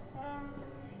alone.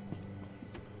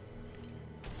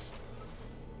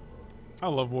 I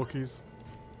love Wookiees.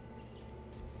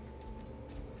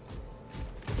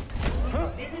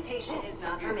 Visitation is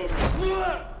not permitted.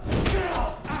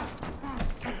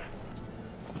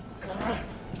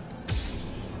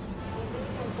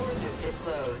 Forces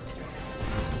disclosed.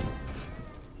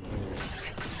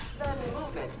 Sudden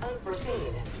movement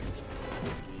unforeseen.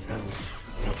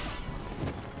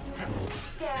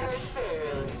 Scattered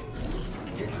failed.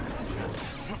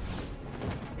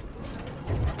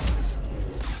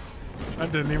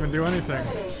 That didn't even do anything.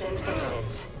 Elimination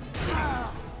imminent.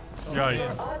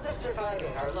 Yikes. Odds of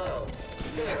surviving are low.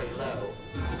 Very low.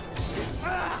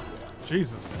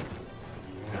 Jesus.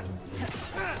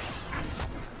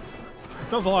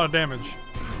 Does a lot of damage.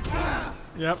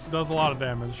 Yep, does a lot of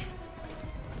damage.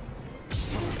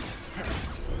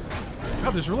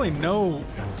 God, there's really no...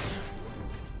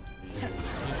 You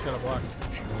just gotta block.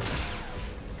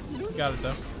 You got it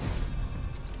though.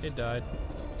 It died.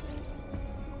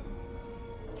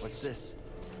 What's this?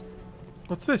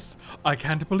 What's this? I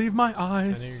can't believe my I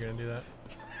eyes. knew you were gonna do that.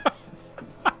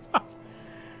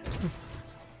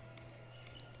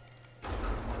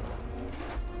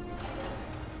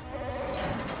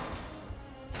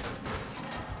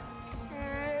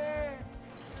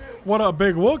 What a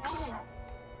big wooks.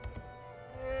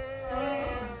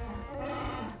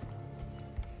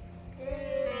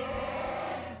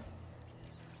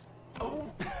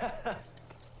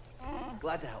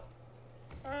 Glad to help.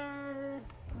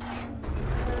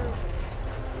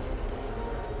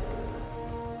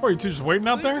 What, are you two just waiting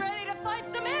out there? Ready to fight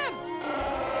some imps?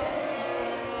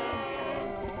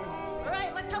 All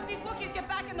right, let's help these Wookiees get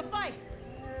back in the fight.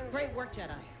 Great work,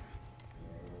 Jedi.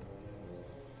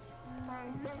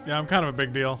 Yeah, I'm kind of a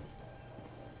big deal.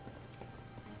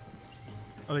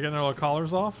 Are they getting their little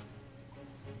collars off?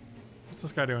 What's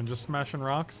this guy doing? Just smashing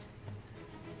rocks?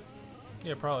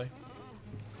 Yeah, probably.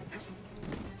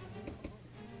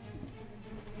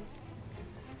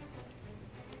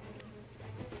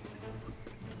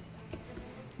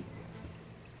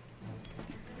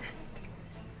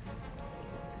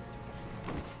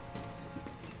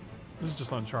 This is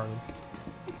just Uncharted.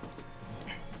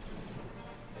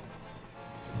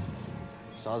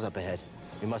 Saw's up ahead.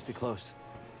 We must be close.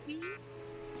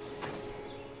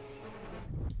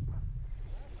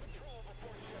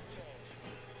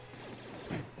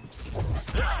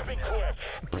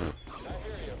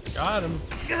 Got him.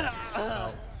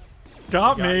 Oh.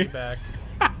 Got You me. back.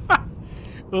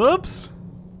 Oops.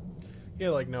 He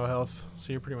had like no health,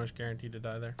 so you're pretty much guaranteed to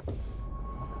die there.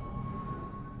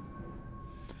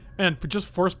 Man, just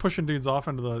force pushing dudes off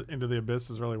into the abyss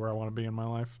is really where I want to be in my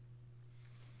life.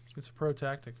 It's a pro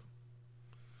tactic.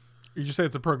 You just say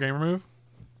it's a pro gamer move?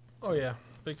 Oh yeah,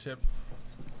 big tip.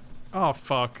 Oh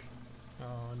fuck.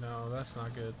 Oh no, that's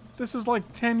not good. This is like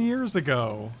 10 years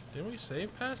ago. Didn't we save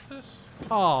past this?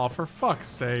 Oh, for fuck's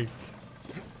sake.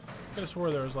 I could have swore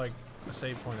there was like a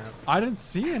save point out. I didn't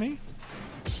see any.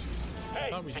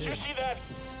 Hey, we did did. you see that?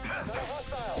 Got a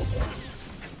hostile.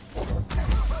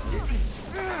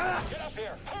 Get up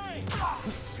here, hurry!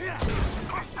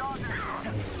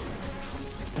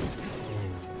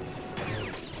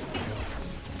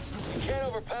 You can't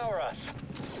overpower us.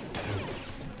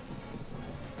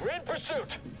 We're in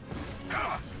pursuit.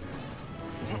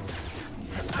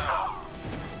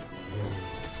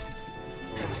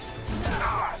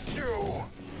 You.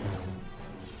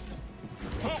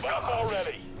 Move up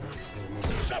already.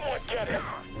 Someone get him.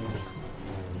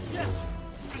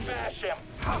 Smash him.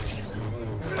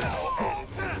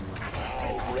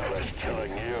 I'll relish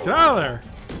killing you. Get out of there.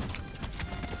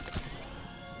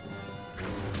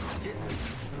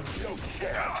 No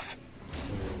chance.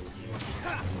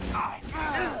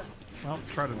 Well,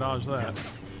 try to dodge that.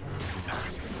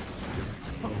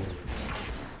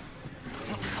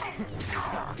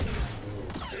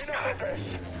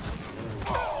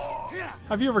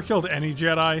 Have you ever killed any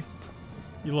Jedi?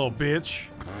 You little bitch.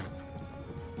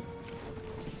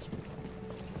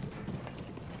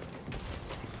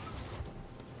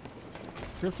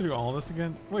 Do we have to do all this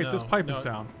again? Wait, this pipe is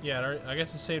down. Yeah, I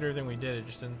guess it saved everything we did. It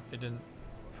just didn't. It didn't.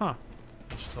 Huh.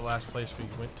 It's just the last place we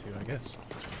went to, I guess.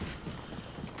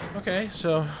 Okay,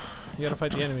 so you gotta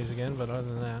fight the enemies again, but other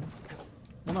than that.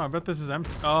 Well, no, I bet this is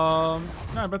empty. No,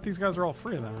 I bet these guys are all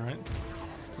free then, right?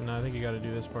 No, I think you gotta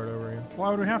do this part over again. Why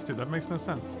would we have to? That makes no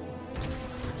sense.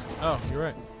 Oh, you're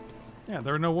right. Yeah,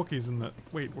 there are no Wookiees in the...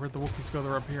 Wait, where'd the Wookiees go?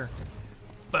 They're up here.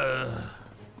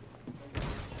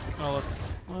 Oh,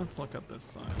 let's look at this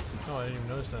side. Oh, I didn't even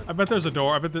notice that. I bet there's a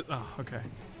door. I bet that... Oh, okay.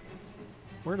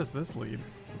 Where does this lead?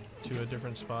 To a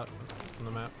different spot on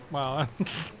the map. Wow.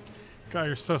 God,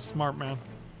 you're so smart, man.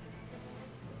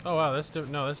 Oh, wow, that's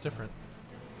different. No, that's different.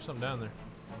 There's something down there.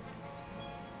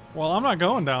 Well, I'm not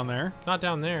going down there. Not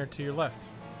down there, to your left.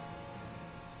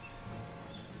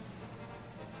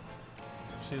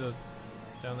 See the...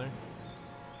 down there?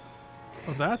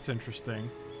 Oh, that's interesting.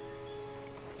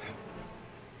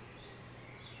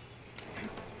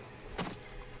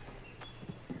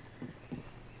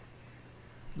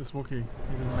 This Wookiee,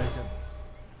 he didn't make it.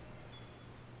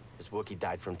 This Wookiee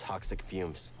died from toxic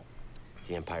fumes.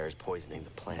 The Empire is poisoning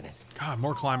the planet. God,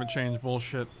 more climate change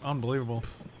bullshit. Unbelievable.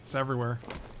 It's everywhere.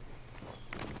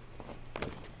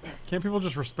 Can't people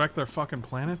just respect their fucking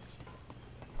planets?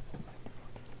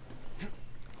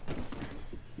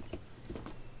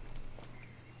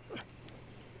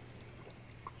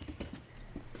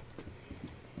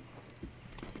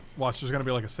 Watch, there's gonna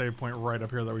be like a save point right up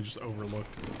here that we just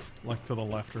overlooked. Like to the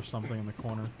left or something in the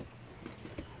corner.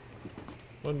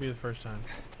 Wouldn't be the first time.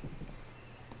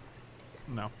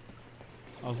 No.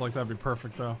 I was like, that'd be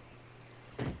perfect though.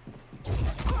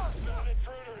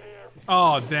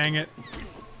 Oh, dang it.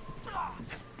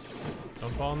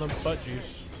 Don't fall in the butt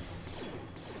juice.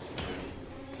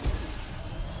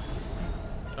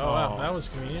 Oh, wow, that was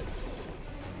convenient.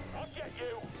 I'll get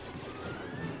you.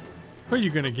 Who are you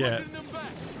gonna get?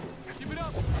 Keep it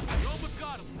up. You almost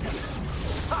got him.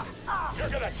 You're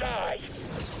gonna die.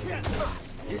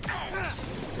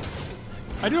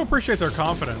 I do appreciate their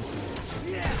confidence.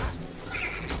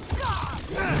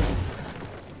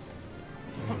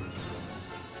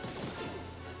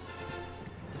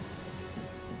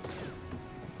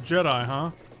 Jedi,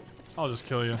 huh? I'll just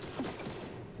kill you.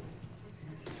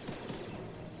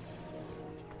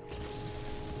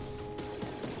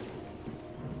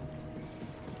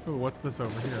 Ooh, what's this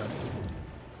over here?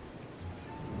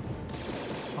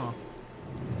 Huh.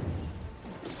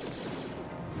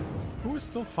 Who is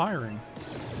still firing?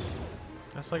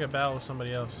 That's like a battle with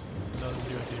somebody else. Nothing to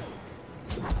do with you.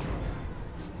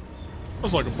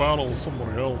 That's like a battle with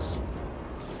somebody else.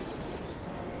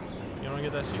 You don't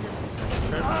get that secret.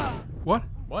 What?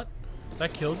 What?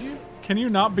 That killed you? Can you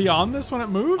not be on this when it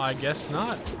moves? I guess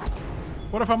not.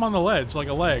 What if I'm on the ledge, like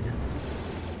a leg?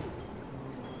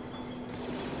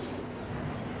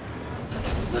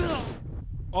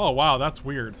 Oh, wow, that's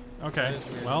weird. Okay,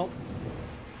 weird. well.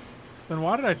 Then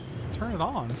why did I turn it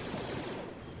on? So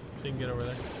you can get over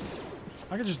there.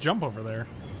 I could just jump over there.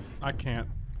 I can't.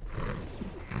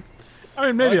 I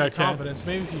mean, maybe I can. Confidence.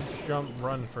 Maybe if you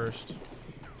run first.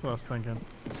 That's what I was thinking.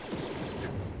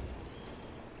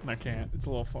 I can't. It's a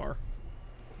little far.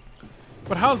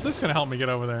 But how's this gonna help me get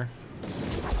over there?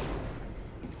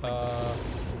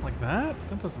 Like that?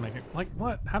 That doesn't make it... Like,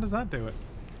 what? How does that do it?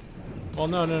 Well,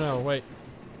 no, wait.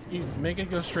 You make it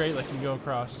go straight like you go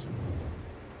across.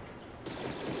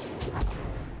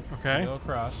 Okay. Go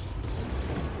across.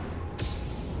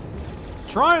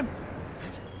 Trying!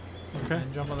 Okay.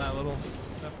 And jump on that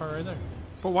part right there.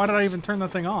 But why did I even turn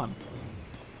that thing on?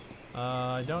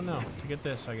 I don't know. To get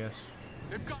this, I guess.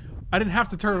 I didn't have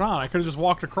to turn it on. I could have just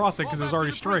walked across it because it was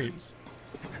already straight.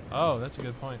 Oh, that's a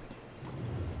good point.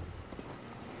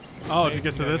 Oh, Maybe to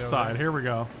get to you gotta this go side. there. Here we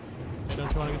go.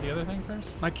 Don't you want to get the other thing first?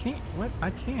 I can't. What? I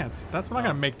can't. That's not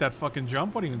gonna make that fucking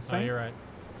jump. What are you Oh, insane? you're right.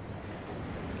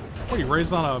 What are you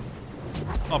raised on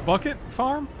a bucket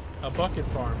farm? A bucket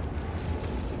farm.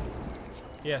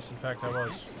 Yes, in fact, I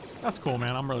was. That's cool,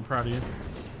 man. I'm really proud of you.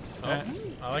 Oh,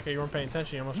 I like how you weren't paying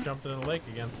attention. You almost jumped into the lake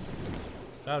again.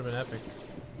 That would have been epic.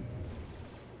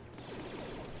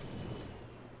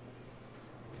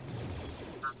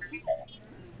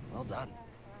 Well done.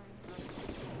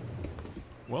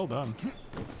 Well done.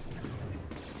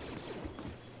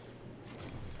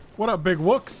 What up, big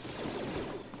wooks?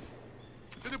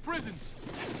 To the prisons!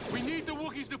 We need the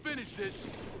Wookiees to finish this!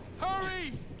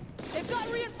 Hurry! They've got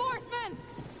reinforcements!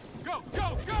 Go,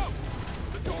 go, go!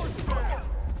 The door's open!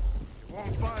 You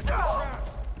won't find your trap!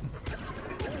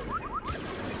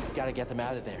 Gotta get them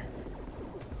out of there.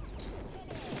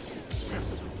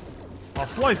 I'll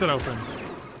slice it open.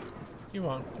 You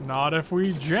won't. Not if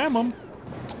we jam them.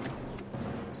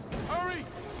 Hurry!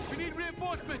 We need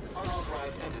reinforcements!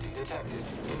 Unauthorized entity detected.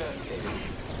 Investigating.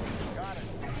 Got it.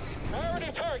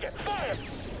 Priority target. Fire!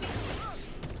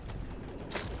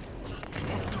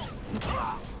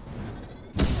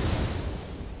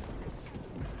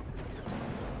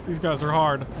 These guys are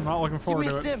hard. I'm not looking forward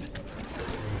to it.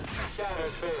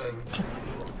 Scanners failing.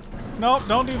 Nope,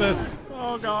 don't do this.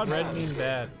 Oh god. Red mean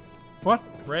bad. What?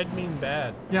 Red mean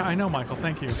bad. Yeah, I know, Michael.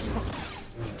 Thank you.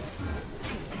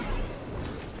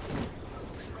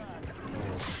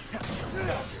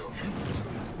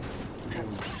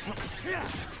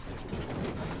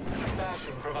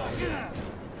 Bashing provided.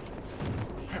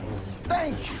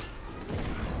 Thank you.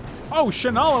 Oh,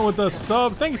 Shanala with the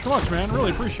sub. Thank you so much, man.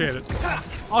 Really appreciate it.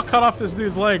 I'll cut off this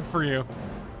dude's leg for you.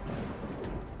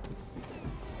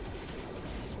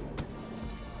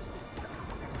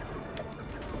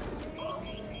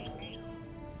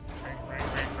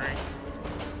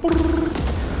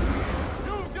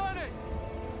 You've done it!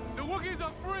 The Wookiees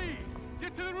are free!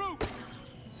 Get to the roof!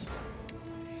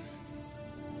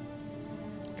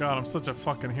 God, I'm such a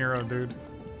fucking hero, dude.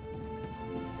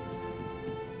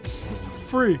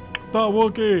 Free the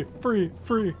Wookiee! Free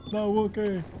the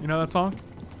Wookiee! You know that song?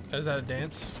 Is that a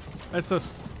dance? It's a...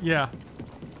 yeah.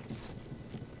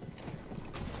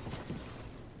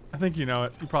 I think you know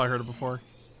it. You probably heard it before.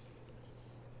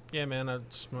 Yeah, man,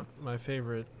 that's my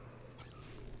favorite.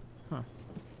 Huh.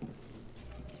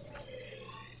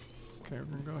 Okay, we're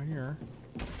gonna go here.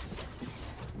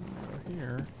 Go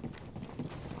here.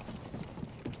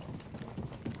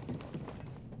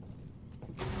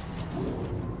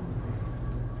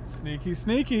 Sneaky,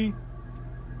 sneaky.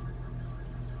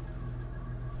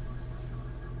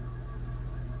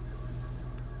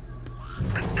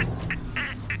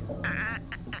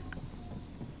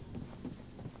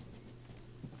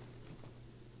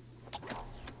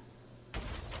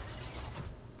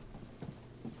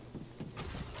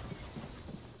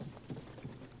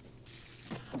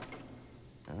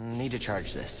 Need to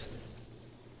charge this.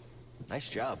 Nice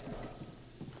job.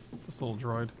 This little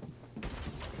droid.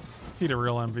 He a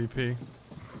real MVP.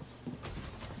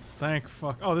 Thank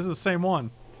fuck. Oh, this is the same one.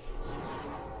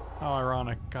 How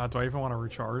ironic. God, do I even want to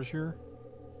recharge here?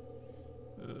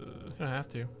 You don't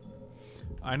have to.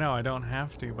 I know I don't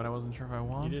have to, but I wasn't sure if I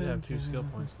wanted. You did have 2 skill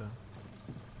points, though.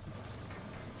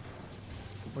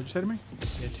 What'd you say to me?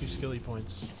 You had 2 skilly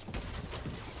points.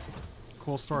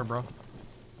 Cool story, bro.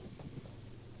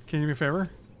 Can you do me a favor?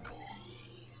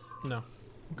 No.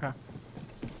 Okay.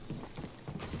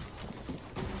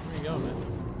 Where you going,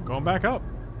 man? Going back up.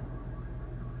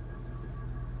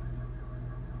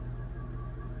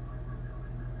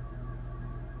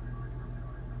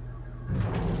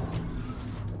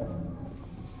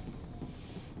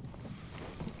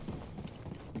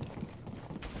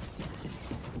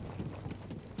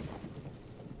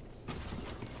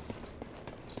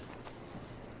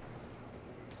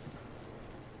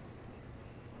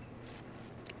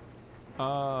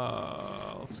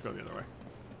 Let's go the other way.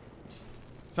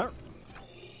 Is that...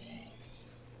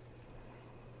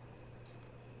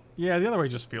 Yeah, the other way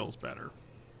just feels better.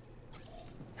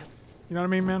 You know what I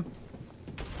mean, man?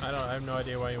 I have no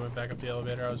idea why you went back up the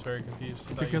elevator. I was very confused.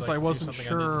 I thought Because you, I like, wasn't do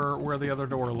something I sure where the other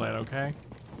door led, okay?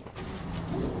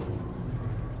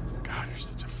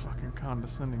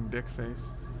 Condescending dick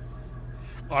face.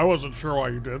 I wasn't sure why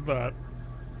you did that.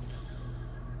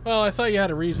 Well, I thought you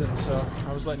had a reason, so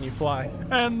I was letting you fly.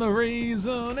 And the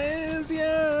reason is you.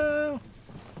 You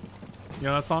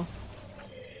know that song?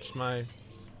 It's my...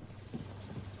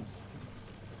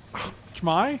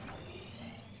 Chmai?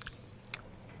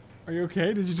 Are you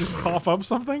okay? Did you just cough up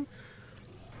something?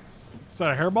 Is that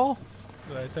a hairball?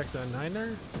 Did I detect a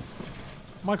niner?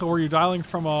 Michael, were you dialing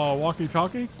from a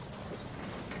walkie-talkie?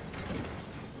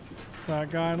 That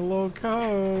guy in a little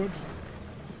coat.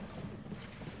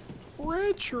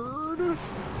 Richard.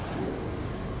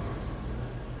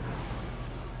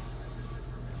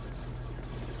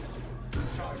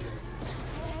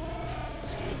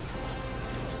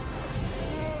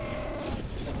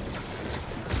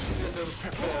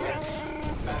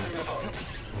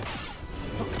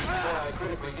 Jedi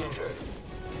critically injured.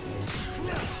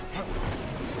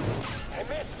 I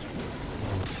missed.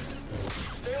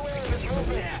 Stay away from this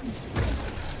movement.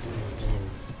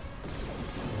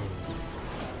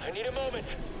 I need a moment.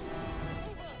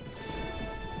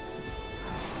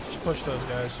 Just push those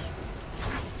guys.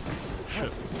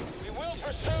 Shit. We will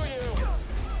pursue you.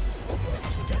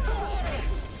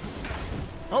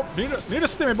 Oh, need a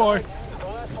stimmy boy. The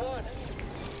last one.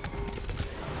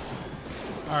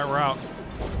 All right, we're out.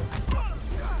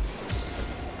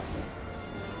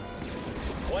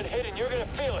 One hit and you're gonna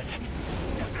feel it.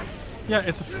 Yeah,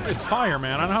 it's fire,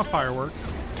 man. I know how fire works.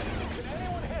 Can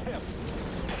anyone hit him?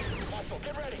 Hostile,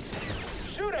 get ready.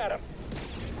 Shoot at him.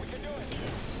 We can do it.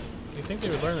 You think they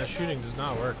would learn that shooting does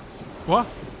not work? What?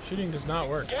 Shooting does not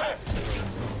work. Get it.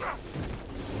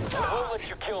 I won't let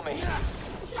you kill me.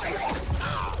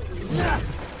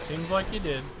 Seems like you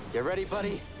did. You ready,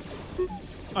 buddy?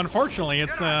 Unfortunately,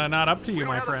 it's not up to you,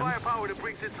 my friend. Firepower to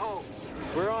breach its hold.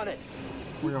 We're on it.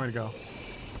 Where do you want me to go?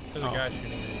 There's a guy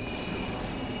shooting at you.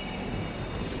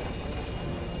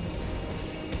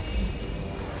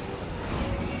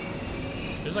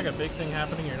 There's like a big thing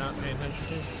happening you're not paying attention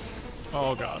to.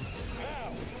 Oh, God.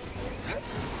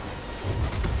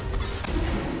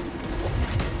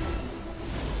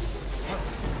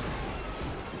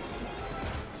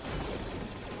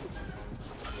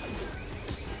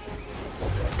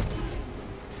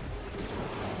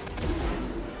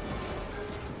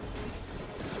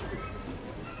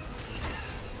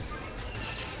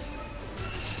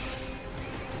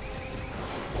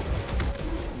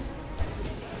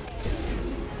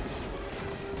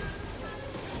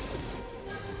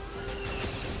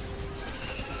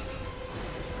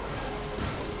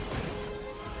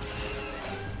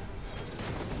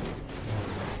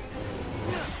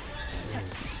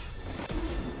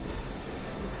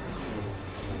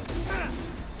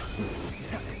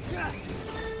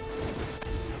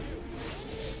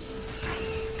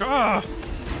 Ah!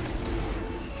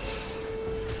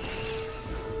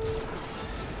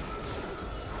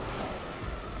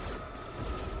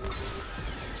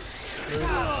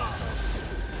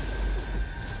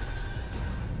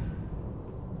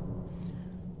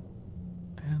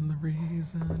 And the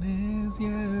reason is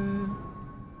you.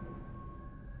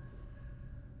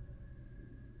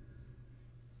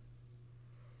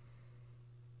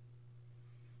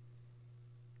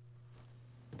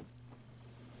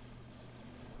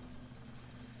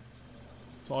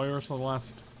 It's all yours for the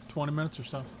last 20 minutes or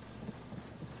so.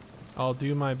 I'll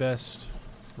do my best,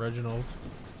 Reginald.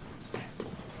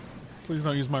 Please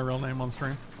don't use my real name on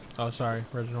stream. Oh, sorry,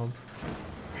 Reginald.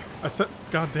 I said,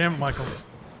 God damn it, Michael.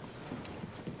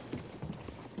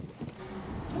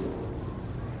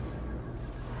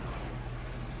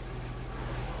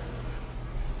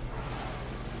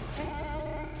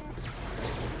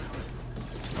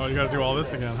 Oh, you gotta do all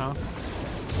this again, huh?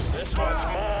 This one's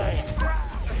mine.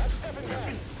 I'm stepping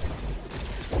back.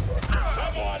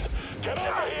 Someone, get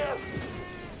over here.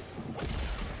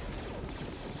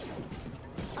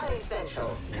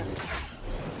 Unessential.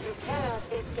 You cannot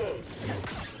escape.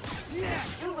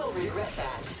 You will regret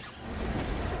that.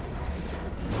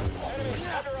 Enemy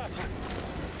under us.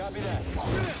 Copy that.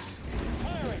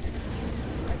 Firing.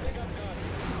 I think I'm done.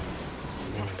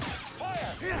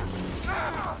 Fire!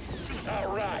 All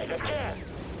right, again.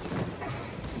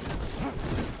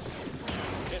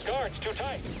 His guard's too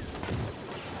tight.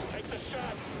 Take the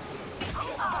shot.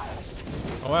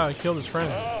 Oh wow, he killed his friend.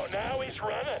 Oh, now he's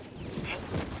running.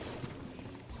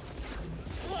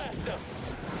 Blast him.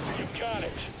 You got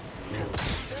it.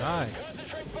 Die.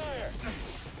 Concentrate fire.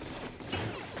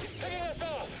 He's picking us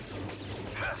off.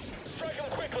 Strike him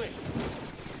quickly.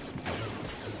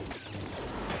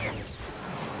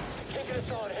 Taking us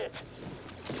on hit.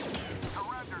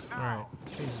 Alright,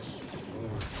 Jesus.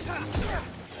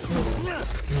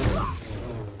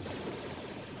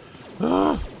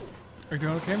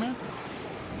 doing okay, man?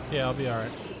 Yeah, I'll be all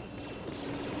right.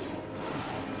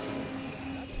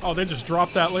 Oh, they just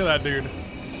dropped that. Look at that dude.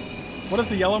 What does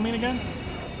the yellow mean again?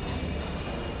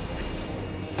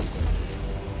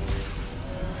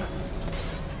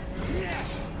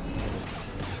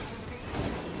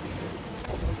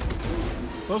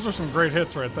 Those are some great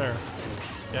hits right there.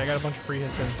 Yeah, I got a bunch of free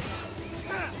hits in.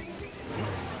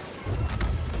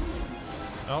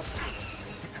 Oh.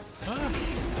 Ah.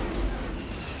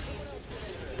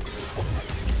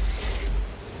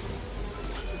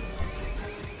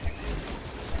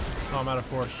 Oh, I'm out of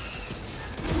force.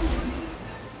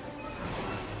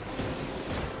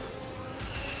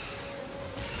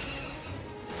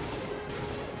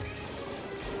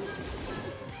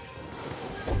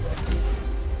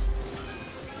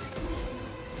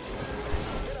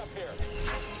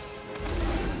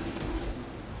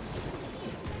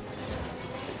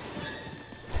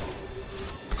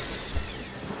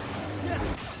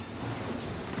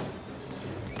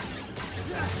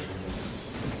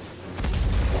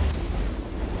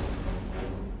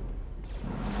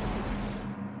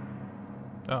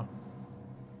 Oh.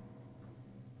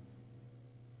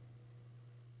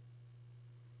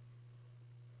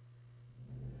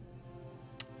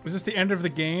 Was this the end of the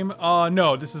game?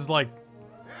 No, this is like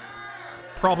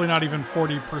probably not even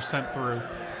 40% through.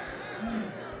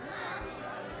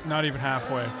 Not even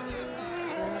halfway.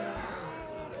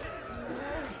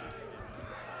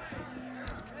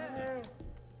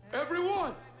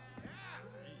 Everyone!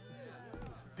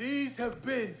 These have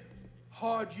been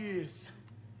hard years.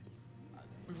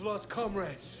 We've lost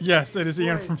comrades. Yes, it is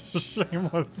Ian Friends. from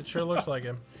Shameless. It sure looks like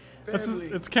him.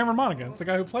 It's Cameron Monaghan. It's the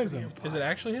guy who plays him. Is it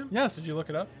actually him? Yes. Did you look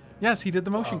it up? Yes, he did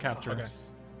the motion capture. Okay.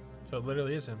 So it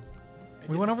literally is him.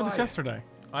 We went over this yesterday.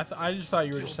 I just thought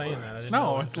you were just saying that. I didn't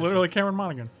No, know it's literally Cameron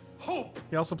Monaghan. Hope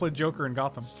He also played Joker in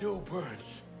Gotham. still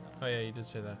burns. Oh yeah, you did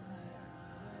say that.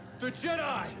 The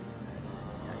Jedi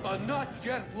are not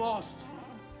yet lost.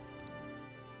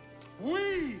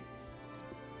 We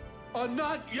are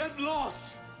not yet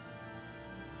lost.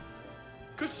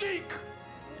 Kashyyyk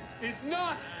is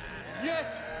not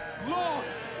yet lost.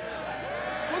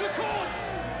 For the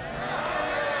cause!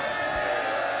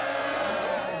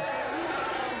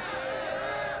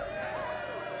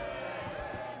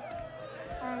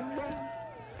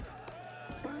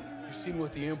 You've seen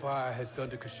what the Empire has done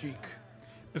to Kashyyyk.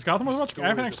 Is Gotham worth watching? I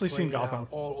haven't Stories are actually seen playing Gotham. out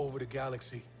all over the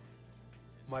galaxy.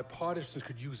 My partisans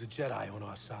could use a Jedi on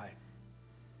our side.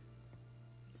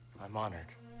 I'm honored.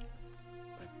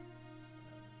 But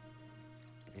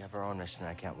we have our own mission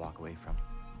I can't walk away from.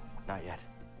 Not yet.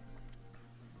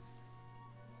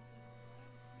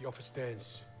 The offer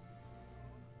stands.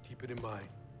 Keep it in mind.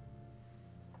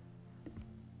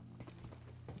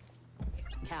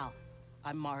 Cal,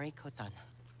 I'm Mari Kosan,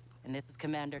 and this is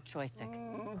Commander Choisik.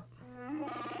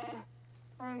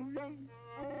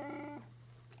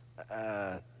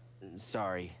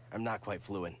 Sorry. I'm not quite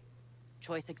fluent.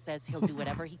 Choisik says he'll do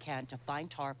whatever he can to find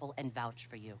Tarful and vouch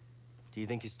for you. Do you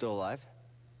think he's still alive?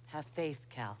 Have faith,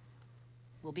 Cal.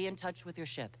 We'll be in touch with your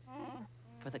ship.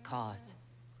 For the cause.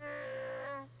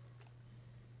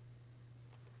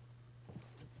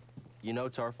 You know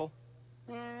Tarful?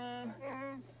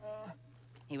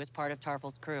 He was part of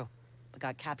Tarful's crew, but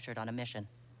got captured on a mission.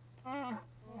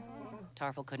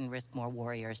 Tarful couldn't risk more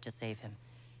warriors to save him.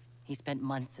 He spent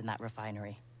months in that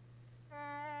refinery.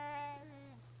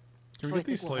 Can we get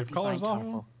these Choisik will help slave you collars find off?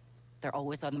 Tarful. They're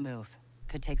always on the move.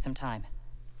 Could take some time.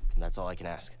 And that's all I can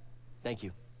ask. Thank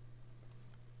you.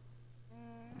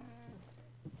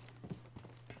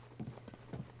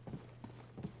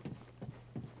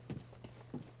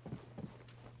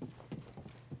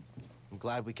 I'm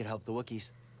glad we could help the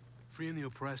Wookiees. Freeing the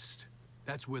oppressed,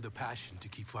 that's where the passion to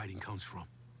keep fighting comes from.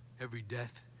 Every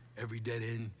death, every dead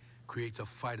end creates a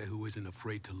fighter who isn't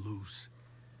afraid to lose.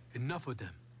 Enough of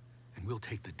them, and we'll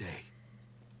take the day.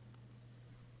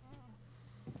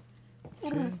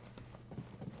 Okay.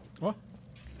 What?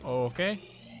 Okay.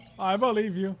 I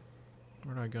believe you.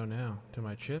 Where do I go now? To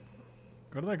my chip?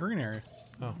 Go to that green area.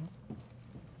 Oh.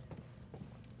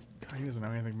 God, he doesn't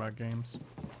know anything about games.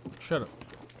 Shut up.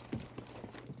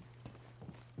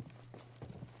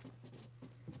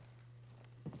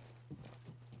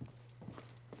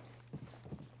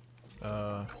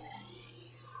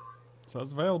 So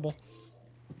it's available.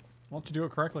 Why don't you do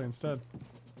it correctly instead?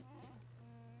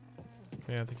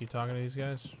 Yeah, I think you're talking to these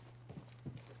guys.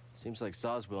 Seems like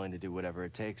Saw's willing to do whatever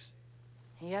it takes.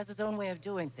 He has his own way of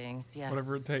doing things, yes.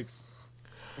 Whatever it takes.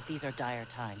 But these are dire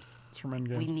times. It's from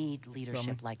Endgame. We need leadership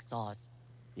Dummy. like Saw's.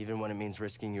 Even when it means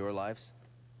risking your lives?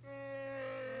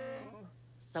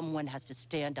 Someone has to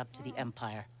stand up to the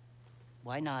Empire.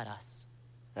 Why not us?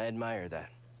 I admire that.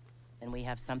 Then we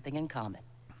have something in common.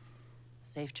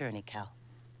 Safe journey, Cal.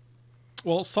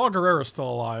 Well, Saw Gerrera's still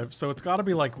alive, so it's got to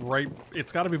be like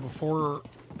it's got to be before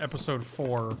episode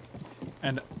 4,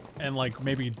 and like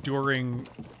maybe during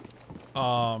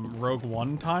Rogue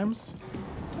One times.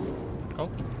 Oh,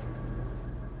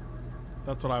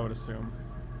 that's what I would assume.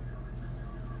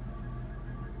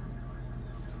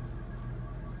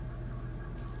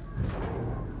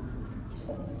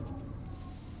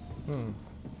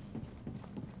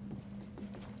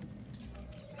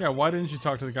 Yeah, why didn't you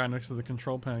talk to the guy next to the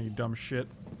control panel, you dumb shit?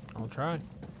 I'll try.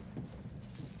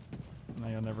 Now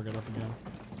you'll never get up again.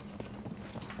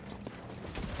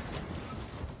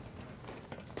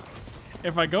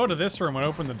 If I go to this room and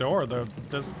open the door,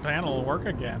 this panel will work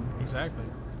again. Exactly.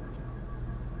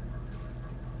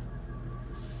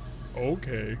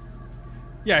 Okay.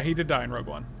 Yeah, he did die in Rogue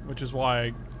One, which is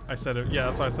why I said it. Yeah,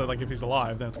 that's why I said, like, if he's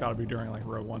alive, then it's got to be during, like,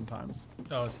 Rogue One times.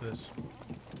 Oh, it's this.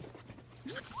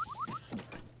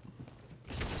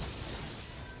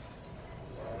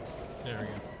 There we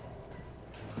go.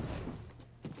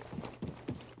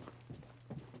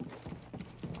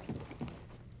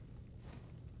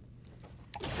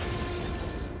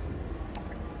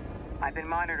 I've been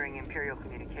monitoring Imperial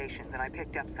communications, and I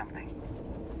picked up something.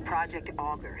 Project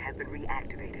Augur has been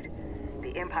reactivated.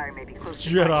 The Empire may be close to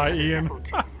Jedi, Ian.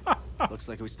 Looks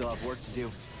like we still have work to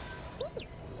do.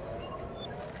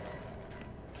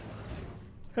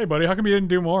 Hey, buddy, how come you didn't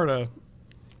do more to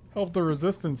help the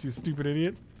Resistance, you stupid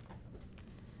idiot?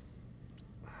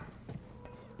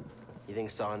 You think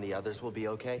Saw and the others will be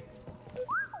okay?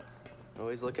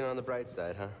 Always looking on the bright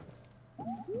side, huh?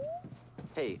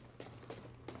 Hey,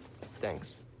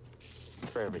 thanks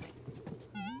for everything.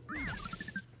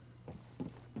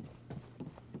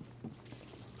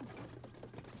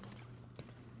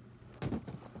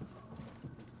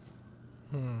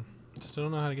 Still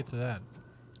don't know how to get to that.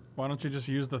 Why don't you just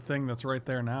use the thing that's right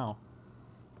there now?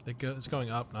 It's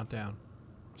going up, not down.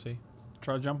 See?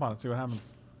 Try to jump on it, see what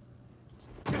happens.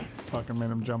 Fucking made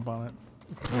him jump on it.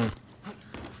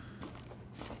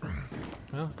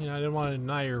 Well, you know, I didn't want to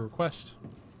deny your request.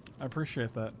 I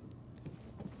appreciate that.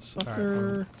 Sucker.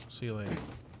 All right, see you later.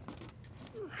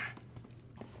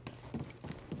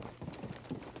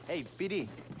 Hey, BD.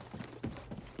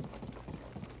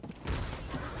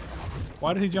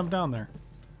 Why did he jump down there?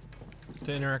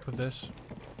 To interact with this.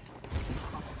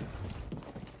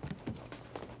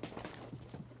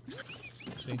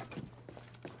 See?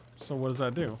 So what does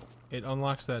that do? It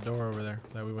unlocks that door over there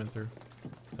that we went through.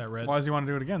 That red. Why does he want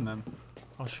to do it again then?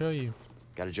 I'll show you.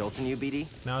 Got a jolt in you, BD?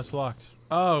 Now it's locked.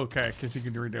 Oh, okay, because he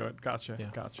could redo it. Gotcha. Yeah.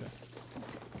 Gotcha.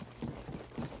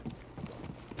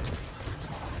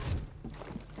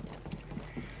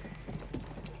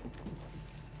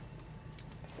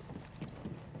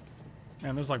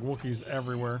 Man, there's like Wookiees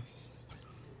everywhere.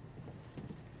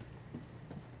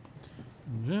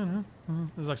 This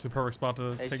is actually the perfect spot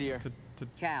to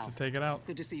take it out.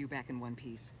 Good to see you back in one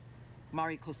piece.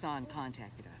 Mari Kosan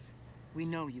contacted us. We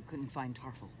know you couldn't find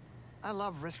Tarful. I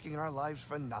love risking our lives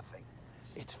for nothing.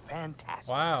 It's fantastic.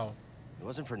 Wow. It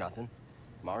wasn't for nothing.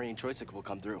 Mari and Choysic will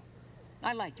come through.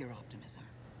 I like your optimism.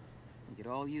 We could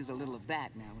all use a little of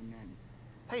that now and then.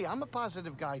 Hey, I'm a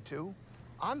positive guy, too.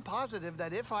 I'm positive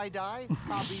that if I die,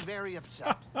 I'll be very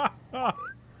upset.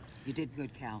 You did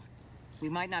good, Cal. We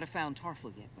might not have found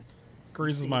Tarful yet, but...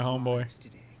 Grease is my homeboy.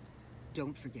 Today.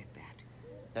 Don't forget that.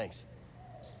 Thanks.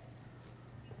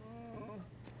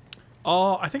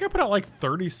 I think I put out like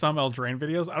 30 some Eldraine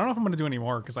videos. I don't know if I'm going to do any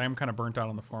more because I am kind of burnt out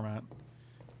on the format.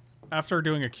 After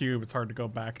doing a cube, it's hard to go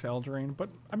back to Eldraine, but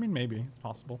I mean, maybe it's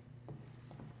possible.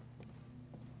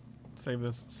 Save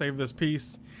this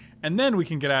piece, and then we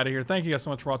can get out of here. Thank you guys so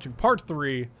much for watching part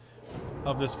 3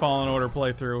 of this Fallen Order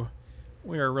playthrough.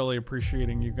 We are really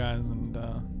appreciating you guys, and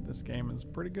this game is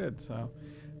pretty good. So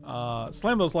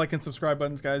slam those like and subscribe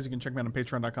buttons, guys. You can check me out on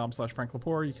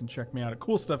patreon.com/FrankLepore. You can check me out at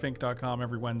coolstuffinc.com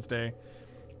every Wednesday,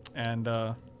 and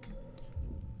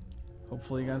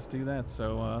hopefully you guys do that.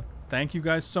 So thank you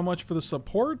guys so much for the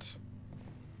support,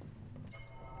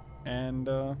 and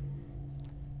we'll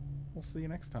see you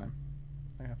next time.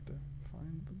 I have to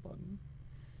find the button.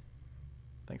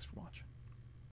 Thanks for watching.